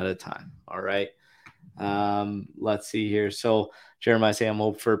game at a time. All right. Let's see here. So Jeremiah say I'm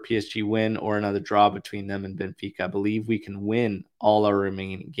hoping for a PSG win or another draw between them and Benfica. I believe we can win all our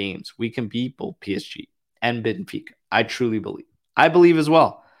remaining games. We can beat both PSG and Benfica. I truly believe. I believe as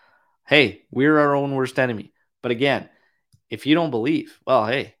well. Hey, we're our own worst enemy. But again, if you don't believe, well,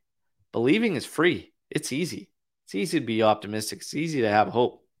 hey, believing is free. It's easy. It's easy to be optimistic. It's easy to have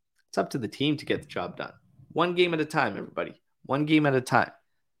hope. It's up to the team to get the job done. One game at a time, everybody. One game at a time.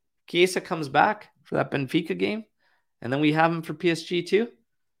 Chiesa comes back for that Benfica game, and then we have him for PSG too.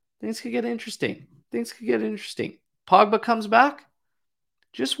 Things could get interesting. Pogba comes back.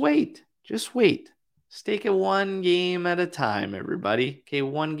 Just wait. Let's take it one game at a time, everybody. Okay,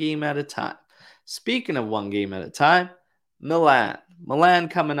 one game at a time. Speaking of one game at a time, Milan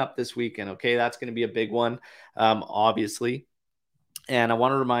coming up this weekend. Okay, that's going to be a big one, obviously. And I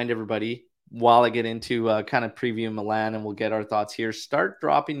want to remind everybody, while I get into kind of preview Milan and we'll get our thoughts here, start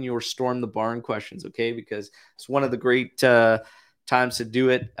dropping your Storm the Barn questions, okay? Because it's one of the great times to do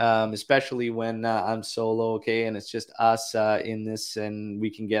it, especially when I'm solo, okay? And it's just us in this, and we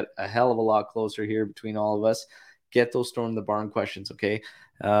can get a hell of a lot closer here between all of us. Get those Storm the Barn questions, okay?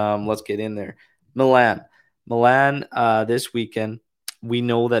 Let's get in there. Milan this weekend. We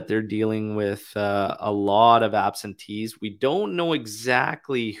know that they're dealing with a lot of absentees. We don't know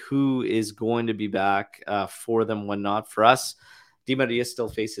exactly who is going to be back for them, when not. For us, Di Maria still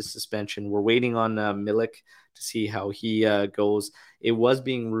faces suspension. We're waiting on Milik to see how he goes. It was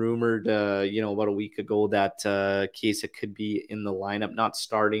being rumored, about a week ago that Chiesa could be in the lineup, not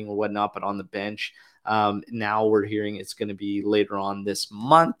starting or whatnot, but on the bench. Now we're hearing it's going to be later on this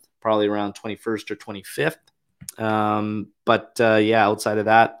month, probably around 21st or 25th. Outside of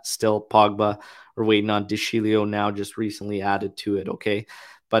that, still Pogba. We're waiting on De Sciglio now, just recently added to it, okay?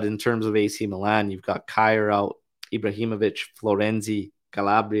 But in terms of AC Milan, you've got Kjaer out, Ibrahimovic, Florenzi,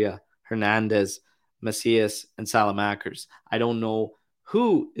 Calabria, Hernandez, Macias, and Salamakers. I don't know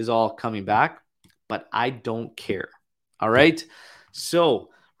who is all coming back, but I don't care. All right? So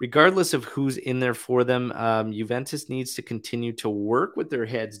regardless of who's in there for them, Juventus needs to continue to work with their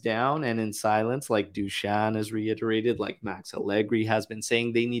heads down and in silence, like Dusan has reiterated, like Max Allegri has been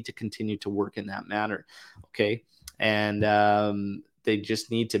saying. They need to continue to work in that manner, okay? And they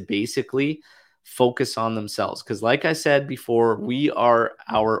just need to basically focus on themselves, because like I said before, we are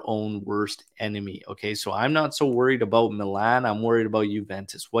our own worst enemy, okay? So I'm not so worried about Milan. I'm worried about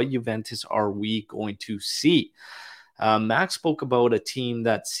Juventus. What Juventus are we going to see? Max spoke about a team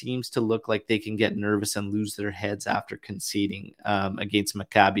that seems to look like they can get nervous and lose their heads after conceding against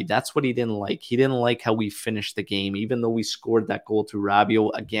Maccabi. That's what he didn't like. He didn't like how we finished the game, even though we scored that goal through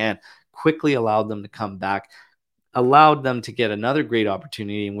Rabiot. Again, quickly allowed them to come back, allowed them to get another great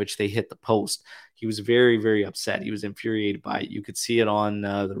opportunity in which they hit the post. He was very, very upset. He was infuriated by it. You could see it on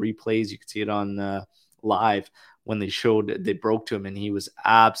the replays. You could see it on live when they broke to him, and he was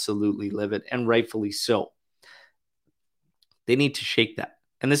absolutely livid, and rightfully so. They need to shake that.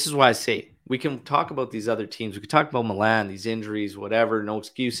 And this is why I say we can talk about these other teams. We could talk about Milan, these injuries, whatever, no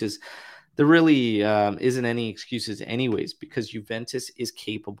excuses. There really isn't any excuses anyways, because Juventus is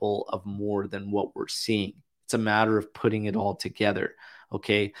capable of more than what we're seeing. It's a matter of putting it all together,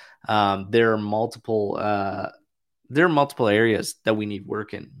 okay? There are multiple areas that we need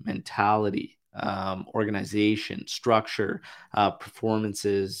work in: mentality, organization, structure,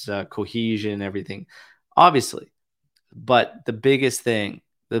 performances, cohesion, everything, obviously. But the biggest thing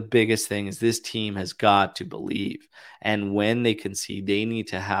is this team has got to believe. And when they concede, they need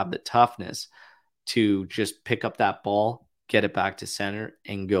to have the toughness to just pick up that ball, get it back to center,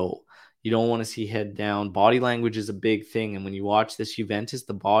 and go. You don't want to see head down. Body language is a big thing. And when you watch this Juventus,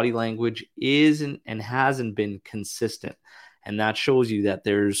 the body language isn't and hasn't been consistent. And that shows you that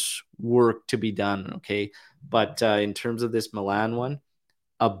there's work to be done, okay? But in terms of this Milan one,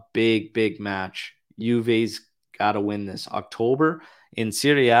 a big, big match. Juve's got to win this. October in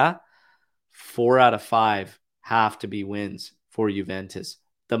Serie A, 4 out of 5 have to be wins for Juventus.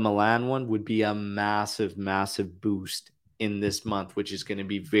 The Milan one would be a massive, massive boost in this month, which is going to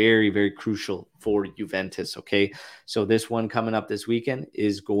be very, very crucial for Juventus, okay? So this one coming up this weekend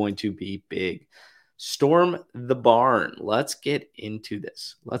is going to be big. Storm the barn. Let's get into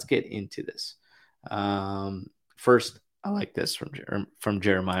this. First, I like this from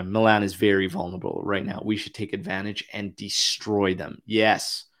Jeremiah. Milan is very vulnerable right now. We should take advantage and destroy them.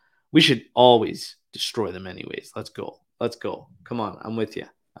 Yes, we should always destroy them anyways. Let's go. Come on, I'm with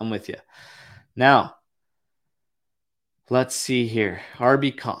you. Now, let's see here.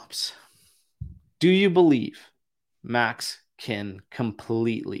 RB comps. Do you believe Max can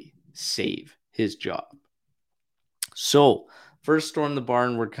completely save his job? So, first storm the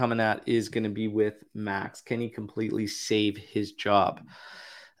barn we're coming at is going to be with Max. Can he completely save his job?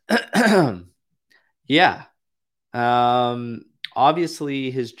 Yeah.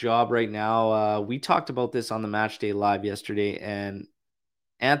 Obviously, his job right now, we talked about this on the Match Day Live yesterday, and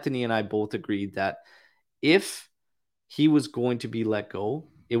Anthony and I both agreed that if he was going to be let go,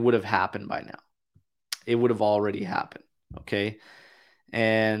 it would have happened by now. It would have already happened, okay?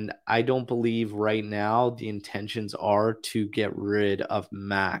 And I don't believe right now the intentions are to get rid of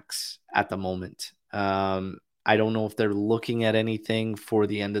Max at the moment. I don't know if they're looking at anything for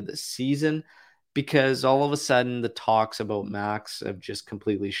the end of the season, because all of a sudden the talks about Max have just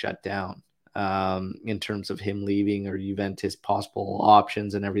completely shut down in terms of him leaving or Juventus possible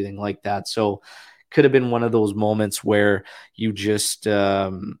options and everything like that. So could have been one of those moments where you just,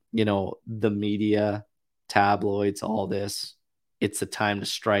 the media, tabloids, all this, it's the time to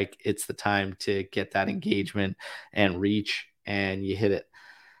strike. It's the time to get that engagement and reach, and you hit it.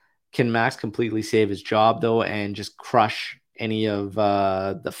 Can Max completely save his job, though, and just crush any of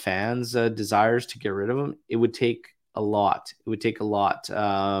the fans' desires to get rid of him? It would take a lot.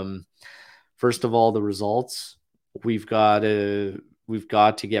 First of all, the results. We've got to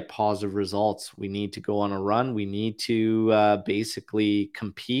get positive results. We need to go on a run. We need to basically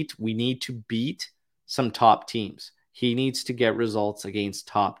compete. We need to beat some top teams. He needs to get results against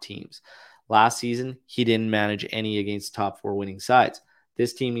top teams. Last season, he didn't manage any against top 4 winning sides.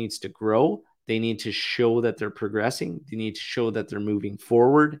 This team needs to grow. They need to show that they're progressing. They need to show that they're moving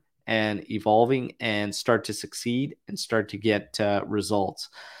forward and evolving and start to succeed and start to get results.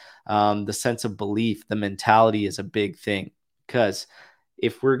 The sense of belief, the mentality is a big thing, because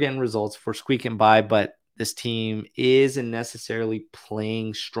if we're getting results, if we're squeaking by, but this team isn't necessarily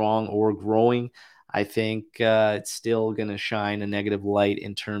playing strong or growing, I think it's still going to shine a negative light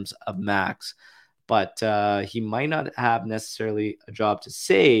in terms of Max. But he might not have necessarily a job to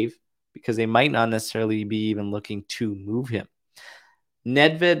save, because they might not necessarily be even looking to move him.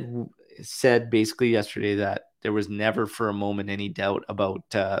 Nedved said basically yesterday that there was never for a moment any doubt about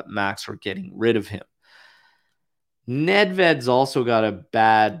Max or getting rid of him. Nedved's also got a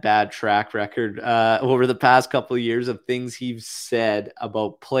bad track record over the past couple of years of things he's said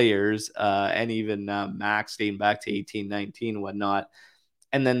about players and even Max dating back to 18-19 and whatnot.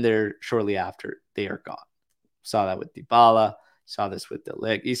 And then they're shortly after, they are gone. Saw that with Dybala. Saw this with De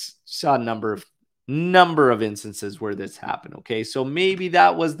Ligt. You saw a number of instances where this happened. Okay, so maybe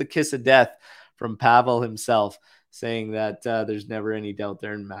that was the kiss of death from Pavel himself, saying that there's never any doubt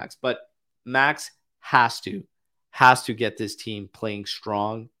there in Max. But Max has to get this team playing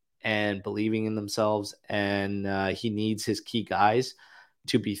strong and believing in themselves, and he needs his key guys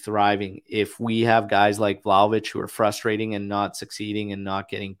to be thriving. If we have guys like Vlahovic who are frustrating and not succeeding and not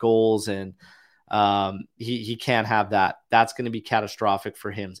getting goals, and he can't have that. That's going to be catastrophic for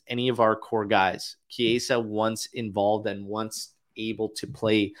him. Any of our core guys, Chiesa, once involved and once able to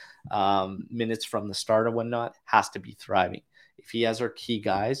play minutes from the start or whatnot, has to be thriving. If he has our key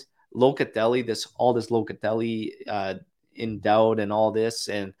guys, Locatelli, all this Locatelli in doubt and all this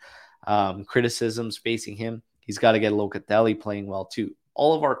and criticisms facing him, he's got to get Locatelli playing well too.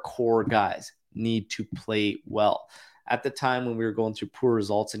 All of our core guys need to play well. At the time when we were going through poor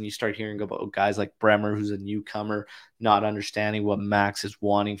results and you start hearing about guys like Bremer, who's a newcomer, not understanding what Max is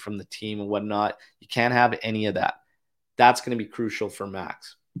wanting from the team and whatnot, you can't have any of that. That's going to be crucial for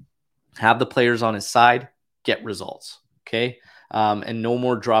Max. Have the players on his side, get results, okay? And no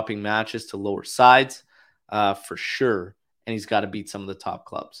more dropping matches to lower sides for sure. And he's got to beat some of the top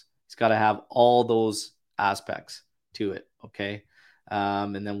clubs. He's got to have all those aspects to it, okay?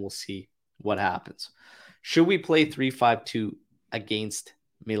 And then we'll see what happens. Should we play 3-5-2 against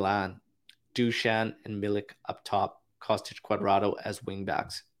Milan? Dusan and Milik up top, Kostic, Cuadrado as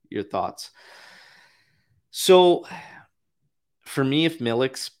wingbacks. Your thoughts? So for me, if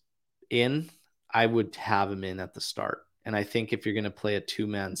Milik's in, I would have him in at the start. And I think if you're going to play a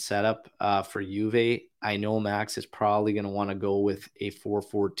two-man setup for Juve, I know Max is probably going to want to go with a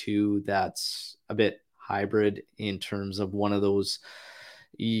 4-4-2 that's a bit hybrid in terms of one of those.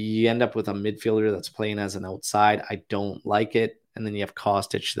 You end up with a midfielder that's playing as an outside. I don't like it. And then you have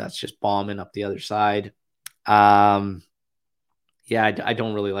Kostic that's just bombing up the other side. I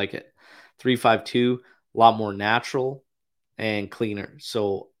don't really like it. 3-5-2, a lot more natural and cleaner.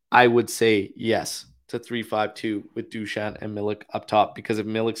 So I would say yes to 3-5-2 with Dusan and Milik up top, because if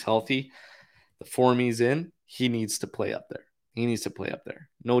Milik's healthy, the form he's in, he needs to play up there.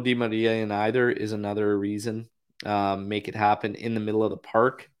 No Di Maria in either is another reason. Make it happen in the middle of the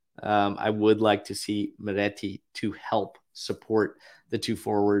park. I would like to see Moretti to help support the two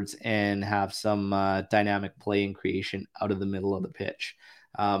forwards and have some dynamic play and creation out of the middle of the pitch.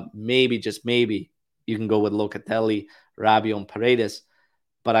 Maybe, just maybe, you can go with Locatelli, Rabiot, and Paredes.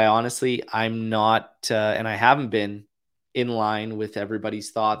 But I'm not, and I haven't been in line with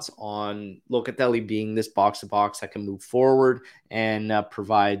everybody's thoughts on Locatelli being this box-to-box that can move forward and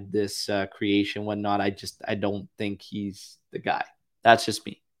provide this creation, whatnot. I don't think he's the guy. That's just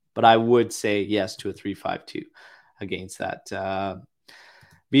me. But I would say yes to a 3-5-2 against that.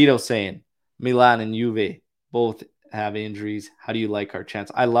 Vito saying, Milan and Juve both have injuries. How do you like our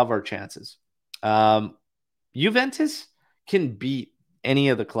chance? I love our chances. Juventus can beat any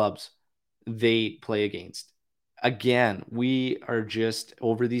of the clubs they play against. Again, we are just,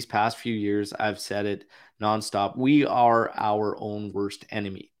 over these past few years, I've said it nonstop, we are our own worst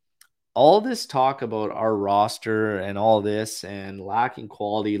enemy. All this talk about our roster and all this and lacking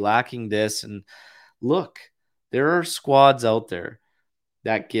quality, lacking this, and look, there are squads out there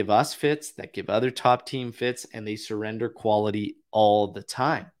that give us fits, that give other top team fits, and they surrender quality all the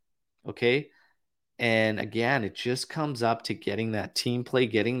time, okay? And again, it just comes up to getting that team play,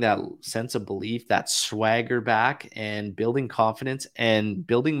 getting that sense of belief, that swagger back, and building confidence and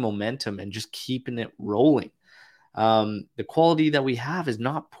building momentum and just keeping it rolling. The quality that we have is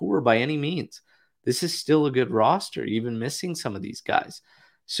not poor by any means. This is still a good roster, even missing some of these guys.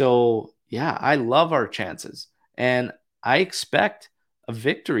 So, yeah, I love our chances. And I expect a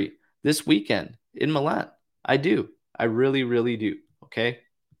victory. this weekend in Milan. I do. I really, really do. Okay.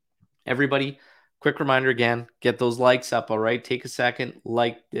 Everybody, quick reminder again, get those likes up. All right. Take a second,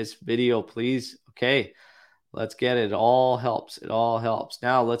 like this video, please. Okay. Let's get it. It all helps. It all helps.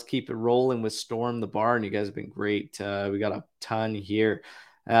 Now let's keep it rolling with Storm the Barn. You guys have been great. We got a ton here.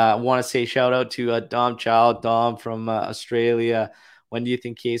 I want to say shout out to Dom Chow, Dom from Australia. When do you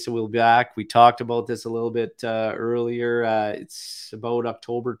think Chiesa will be back? We talked about this a little bit earlier. It's about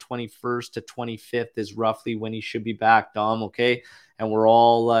October 21st to 25th is roughly when he should be back, Dom, okay? And we're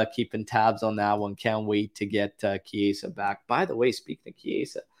all keeping tabs on that one. Can't wait to get Chiesa back. By the way, speaking of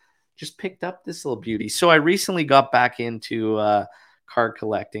Chiesa, just picked up this little beauty. So I recently got back into card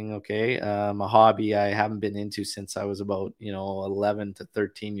collecting, okay? A hobby I haven't been into since I was about, 11 to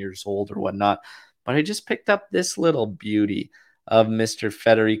 13 years old or whatnot. But I just picked up this little beauty of Mr.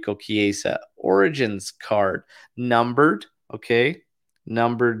 Federico Chiesa Origins card, numbered, okay?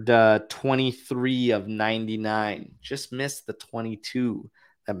 Numbered 23 of 99. Just missed the 22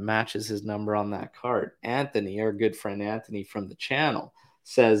 that matches his number on that card. Anthony, our good friend Anthony from the channel,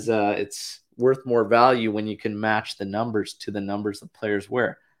 says it's worth more value when you can match the numbers to the numbers the players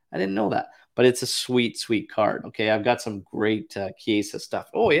wear. I didn't know that, but it's a sweet, sweet card. Okay, I've got some great Chiesa stuff.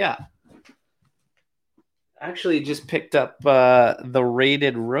 Oh, yeah. Actually just picked up the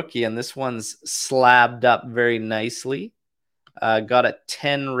rated rookie, and this one's slabbed up very nicely. Got a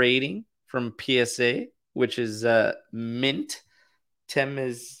 10 rating from PSA, which is mint. 10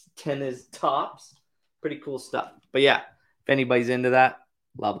 is tops. Pretty cool stuff. But yeah, if anybody's into that,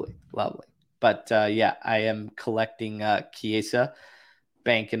 lovely. But yeah, I am collecting Chiesa,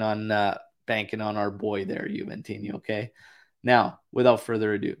 banking on our boy there, Juventini. Okay. Now, without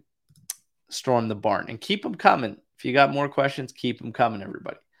further ado, Storm the Barn and keep them coming. If you got more questions, keep them coming,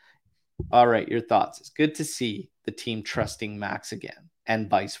 everybody. All right, your thoughts. It's good to see the team trusting Max again and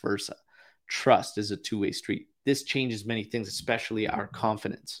vice versa. Trust is a two-way street. This changes many things, especially our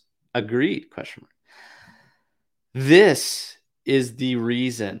confidence. Agreed? Question mark. This is the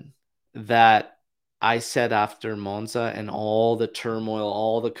reason that I said after Monza and all the turmoil,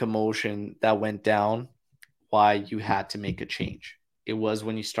 all the commotion that went down, why you had to make a change. It was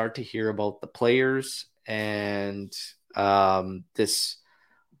when you start to hear about the players and this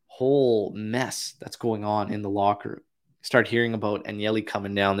whole mess that's going on in the locker room. Start hearing about Agnelli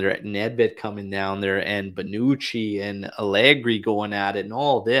coming down there, Nedved coming down there, and Bonucci and Allegri going at it and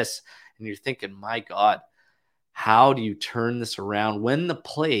all this. And you're thinking, my God, how do you turn this around when the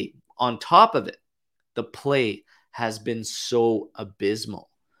play, on top of it, the play has been so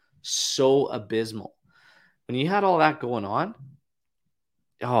abysmal. So abysmal. When you had all that going on,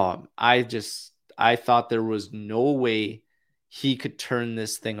 I thought there was no way he could turn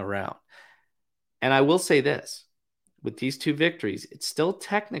this thing around. And I will say this, with these two victories, it still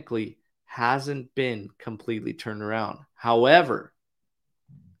technically hasn't been completely turned around. However,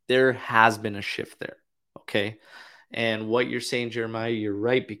 there has been a shift there, okay? And what you're saying, Jeremiah, you're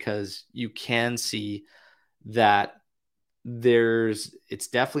right, because you can see that it's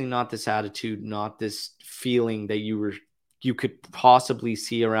definitely not this attitude, not this feeling that you could possibly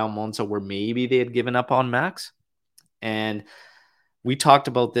see around Monza where maybe they had given up on Max. And we talked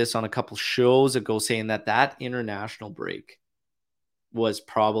about this on a couple shows ago, saying that international break was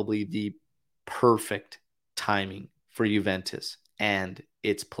probably the perfect timing for Juventus and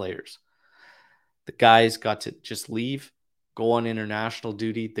its players. The guys got to just leave, go on international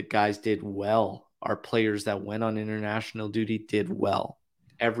duty. The guys did well. Our players that went on international duty did well.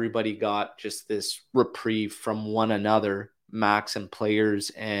 Everybody got just this reprieve from one another, Max and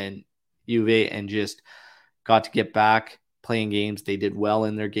players and Juve, and just got to get back playing games. They did well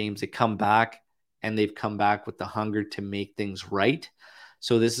in their games. They come back, and they've come back with the hunger to make things right.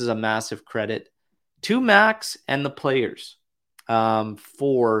 So this is a massive credit to Max and the players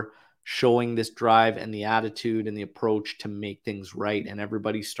for showing this drive and the attitude and the approach to make things right. And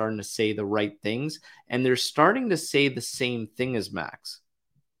everybody's starting to say the right things. And they're starting to say the same thing as Max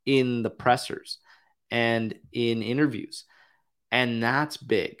in the pressers and in interviews. And that's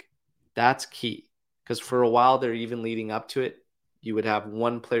big. That's key. Because for a while there, even leading up to it, you would have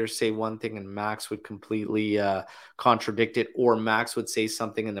one player say one thing and Max would completely contradict it, or Max would say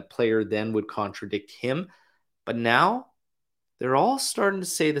something and the player then would contradict him. But now they're all starting to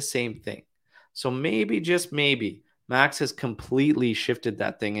say the same thing. So maybe, just maybe, Max has completely shifted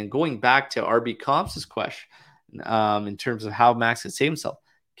that thing. And going back to RB Comps' question, in terms of how Max can save himself,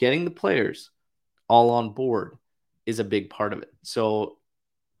 getting the players all on board is a big part of it. So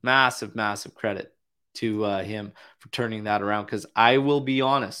massive, massive credit to him for turning that around. Because I will be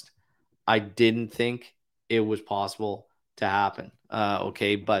honest, I didn't think it was possible to happen.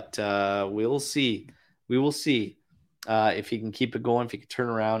 Okay, but we'll see. We will see if he can keep it going, if he can turn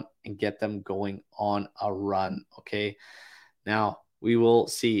around and get them going on a run. Okay, now we will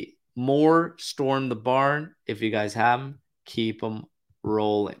see more Storm the Barn. If you guys have them, keep them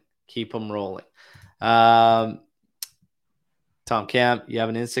rolling. Keep them rolling. Tom Camp, you have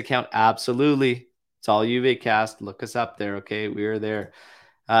an Insta account? Absolutely. It's all UVCast. Look us up there. Okay, we are there.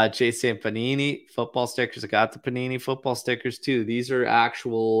 Jason Panini football stickers. I got the Panini football stickers too. These are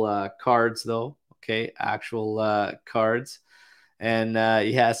actual cards though. Okay, actual cards. And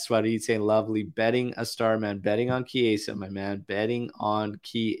yes, what are you saying? Lovely. Betting a star, man. Betting on Chiesa, my man. Betting on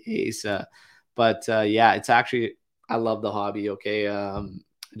Chiesa. But yeah, it's actually, I love the hobby. Okay.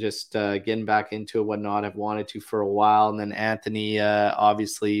 Just getting back into it, whatnot. I've wanted to for a while. And then Anthony,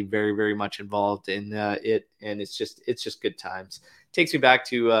 obviously, very, very much involved in it. And it's just good times. Takes me back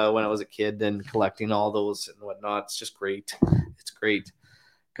to when I was a kid and collecting all those and whatnot. It's just great. It's great.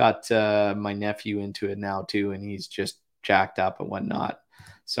 Got my nephew into it now too, and he's just jacked up and whatnot.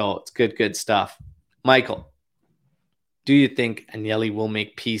 So it's good stuff. Michael, do you think Agnelli will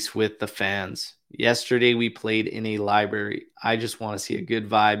make peace with the fans? Yesterday we played in a library. I just want to see a good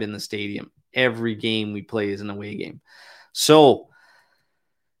vibe in the stadium. Every game we play is an away game. So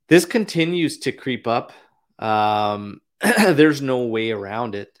this continues to creep up. There's no way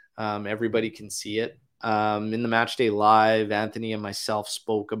around it. Everybody can see it. In the Match Day Live, Anthony and myself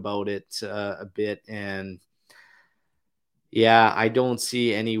spoke about it a bit. And yeah, I don't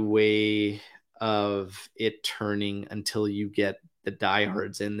see any way of it turning until you get the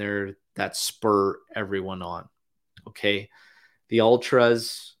diehards in there that spur everyone on. Okay. The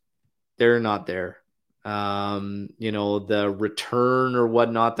ultras, they're not there. The return or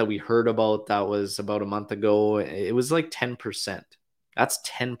whatnot that we heard about, that was about a month ago. It was like 10%. That's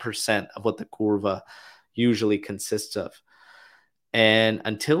 10% of what the curva usually consists of. And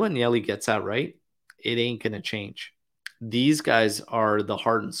until Agnelli gets that right, it ain't going to change. These guys are the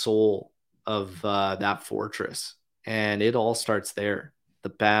heart and soul of that fortress. And it all starts there. The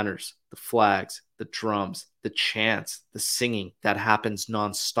banners, the flags, the drums, the chants, the singing that happens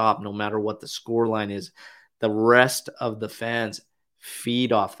nonstop, no matter what the scoreline is. The rest of the fans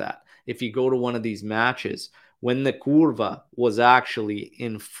feed off that. If you go to one of these matches, when the curva was actually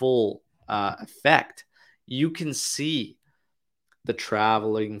in full effect, you can see the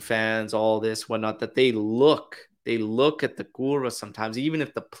traveling fans, all this, whatnot, that they look at the curva sometimes, even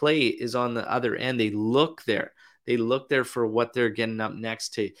if the play is on the other end, they look there. They look there for what they're getting up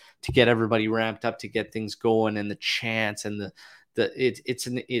next to get everybody ramped up, to get things going, and the chants and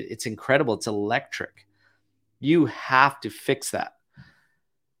it's incredible. It's electric. You have to fix that.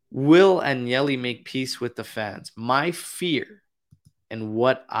 Will Agnelli make peace with the fans? My fear, and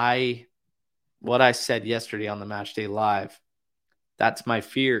what I said yesterday on the Match Day Live, that's my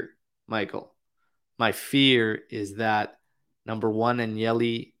fear, Michael. My fear is that, number one,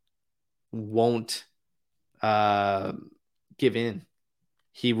 Agnelli won't give in.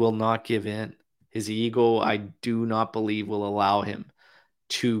 He will not give in. His ego, I do not believe, will allow him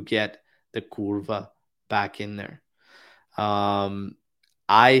to get the curva back in there.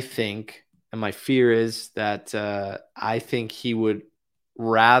 I think, and my fear is that I think he would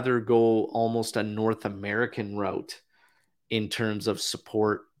rather go almost a North American route in terms of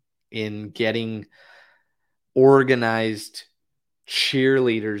support, in getting organized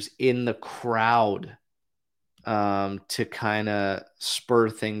cheerleaders in the crowd to kind of spur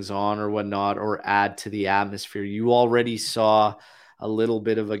things on or whatnot, or add to the atmosphere. You already saw a little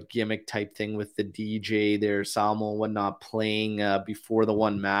bit of a gimmick type thing with the DJ there, Samo and whatnot, playing before the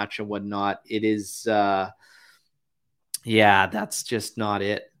one match and whatnot. It is, that's just not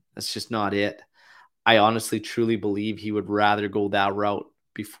it. That's just not it. I honestly, truly believe he would rather go that route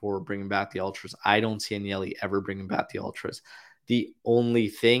before bringing back the Ultras. I don't see Agnelli ever bringing back the Ultras. The only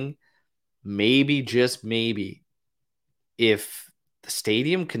thing, maybe, just maybe, if the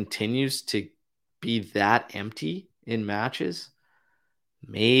stadium continues to be that empty in matches,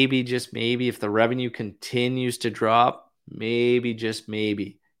 maybe, just maybe, if the revenue continues to drop, maybe, just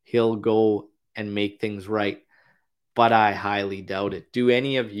maybe, he'll go and make things right. But I highly doubt it. Do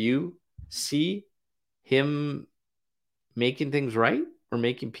any of you see him making things right or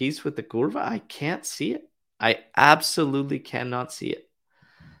making peace with the curva? I can't see it. I absolutely cannot see it.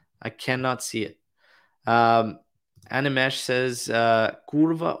 I cannot see it. Animesh says,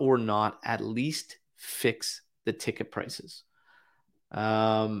 curva or not, at least fix the ticket prices.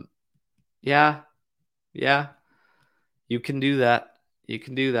 Yeah, you can do that. You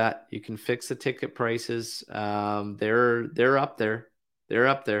can do that. You can fix the ticket prices. They're up there. They're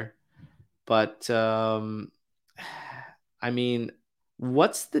up there. But I mean,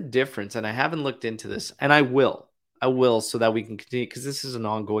 What's the difference? And I haven't looked into this, and I will. So that we can continue, because this is an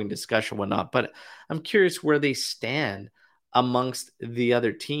ongoing discussion, whatnot. But I'm curious where they stand amongst the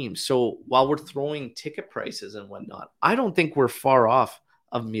other teams. So while we're throwing ticket prices and whatnot, I don't think we're far off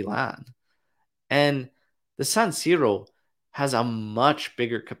of Milan. And the San Siro has a much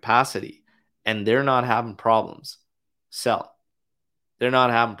bigger capacity, and they're not having problems sell. They're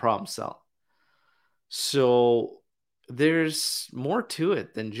not having problems sell. So there's more to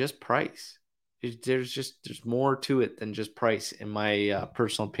it than just price. There's more to it than just price, in my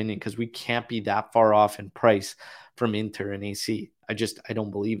personal opinion, because we can't be that far off in price from Inter and AC. I don't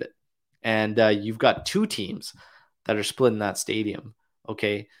believe it. And you've got two teams that are splitting that stadium,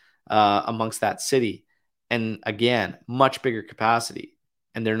 okay, amongst that city, and again, much bigger capacity,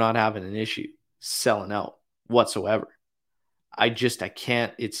 and they're not having an issue selling out whatsoever. I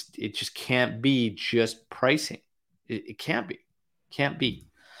can't. It just can't be just pricing. It can't be. Can't be.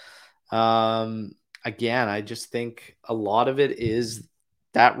 Again, I just think a lot of it is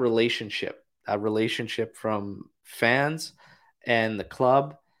that relationship from fans and the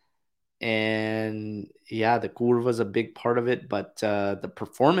club. And yeah, the curva is a big part of it, but the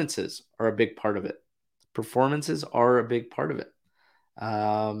performances are a big part of it. Performances are a big part of it.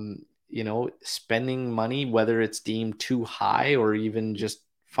 Spending money, whether it's deemed too high or even just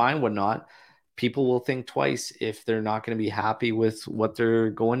fine, whatnot, people will think twice if they're not going to be happy with what they're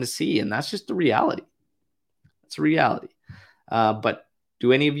going to see. And that's just the reality. It's a reality. But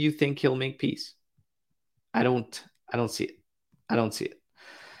do any of you think he'll make peace? I don't see it. I don't see it.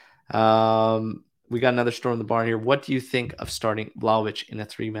 We got another storm in the barn here. What do you think of starting Vlahovic in a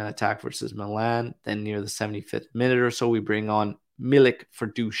 3-man attack versus Milan? Then near the 75th minute or so, we bring on Milik for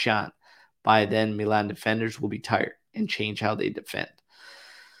Dusan. By then, Milan defenders will be tired and change how they defend.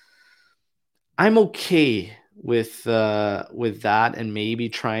 I'm okay with that, and maybe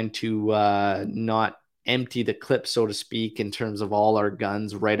trying to not empty the clip, so to speak, in terms of all our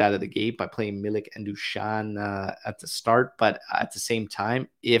guns right out of the gate by playing Milik and Dusan at the start. But at the same time,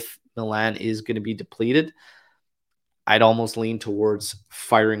 if Milan is going to be depleted, I'd almost lean towards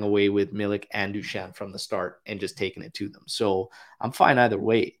firing away with Milik and Dusan from the start and just taking it to them. So I'm fine either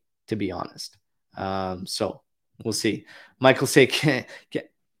way, to be honest. So we'll see. Michael say,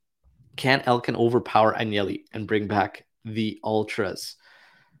 can Elkin overpower Agnelli and bring back the Ultras?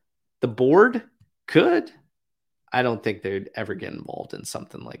 The board could. I don't think they'd ever get involved in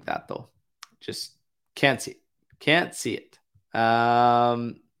something like that, though. Just can't see it. Can't see it.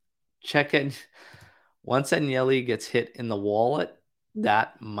 Check it. Once Agnelli gets hit in the wallet,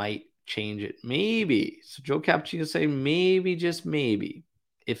 that might change it. Maybe. So Joe Cappuccino say maybe, just maybe,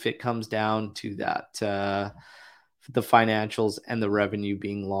 if it comes down to that, the financials and the revenue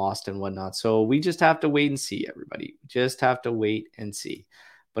being lost and whatnot. So we just have to wait and see, everybody. Just have to wait and see.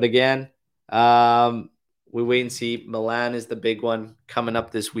 But again, we wait and see. Milan is the big one coming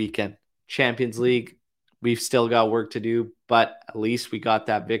up this weekend. Champions League, we've still got work to do, but at least we got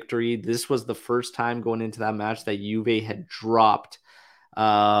that victory. This was the first time going into that match that Juve had dropped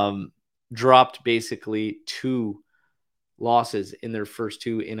basically 2 losses in their first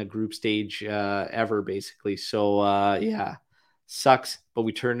 2 in a group stage ever, basically. So yeah, sucks, but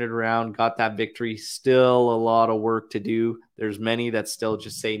we turned it around, got that victory. Still a lot of work to do. There's many that still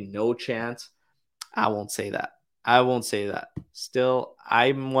just say no chance. I won't say that. Still,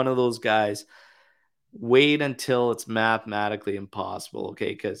 I'm one of those guys. Wait until it's mathematically impossible,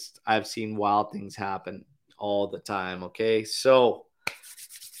 okay? Because I've seen wild things happen all the time, okay? So,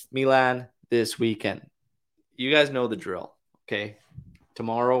 Milan this weekend. You guys know the drill, okay?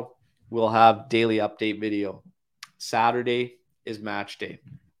 Tomorrow, we'll have daily update video. Saturday is match day.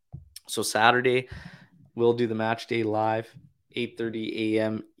 So, Saturday, we'll do the match day live, 8:30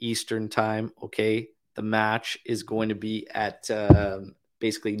 a.m. Eastern time, okay? The match is going to be at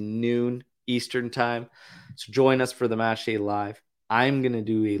basically noon Eastern time. So join us for the match day live. I'm going to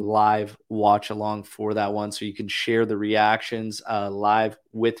do a live watch along for that one, so you can share the reactions live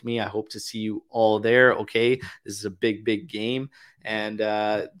with me. I hope to see you all there. Okay. This is a big, big game. And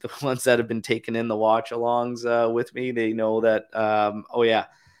the ones that have been taking in the watch alongs with me, they know that, oh yeah,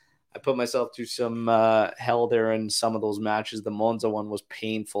 I put myself through some hell there in some of those matches. The Monza one was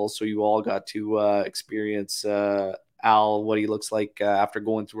painful, so you all got to experience Al, what he looks like after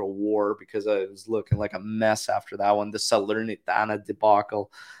going through a war, because I was looking like a mess after that one. The Salernitana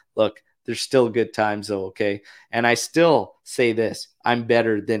debacle. Look, there's still good times, though, okay? And I still say this: I'm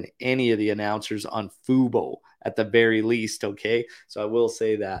better than any of the announcers on Fubo at the very least. Okay. So I will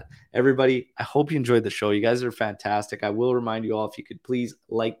say that. Everybody, I hope you enjoyed the show. You guys are fantastic. I will remind you all, if you could please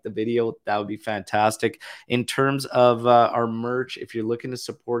like the video, that would be fantastic. In terms of our merch, if you're looking to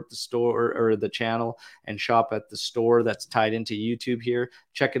support the store or the channel and shop at the store that's tied into YouTube here,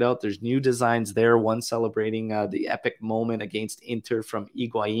 check it out. There's new designs there. One celebrating the epic moment against Inter from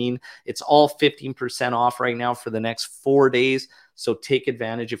Higuain. It's all 15% off right now for the next 4 days. So take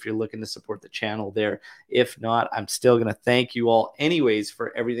advantage if you're looking to support the channel there. If not, I'm still going to thank you all anyways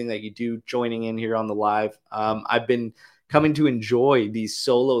for everything that you do joining in here on the live. I've been coming to enjoy these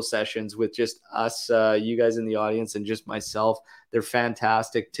solo sessions with just us, you guys in the audience, and just myself. They're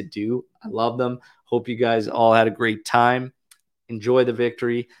fantastic to do. I love them. Hope you guys all had a great time. Enjoy the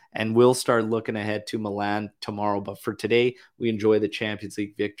victory, and we'll start looking ahead to Milan tomorrow. But for today, we enjoy the Champions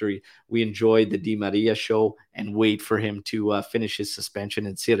League victory. We enjoy the Di Maria show and wait for him to finish his suspension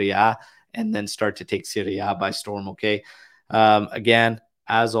in Serie A and then start to take Serie A by storm, okay? Again,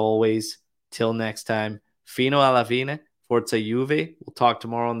 as always, till next time, fino alla fine, Forza Juve. We'll talk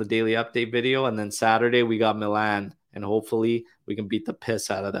tomorrow on the daily update video, and then Saturday we got Milan, and hopefully we can beat the piss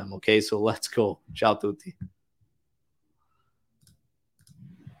out of them, okay? So let's go. Ciao tutti.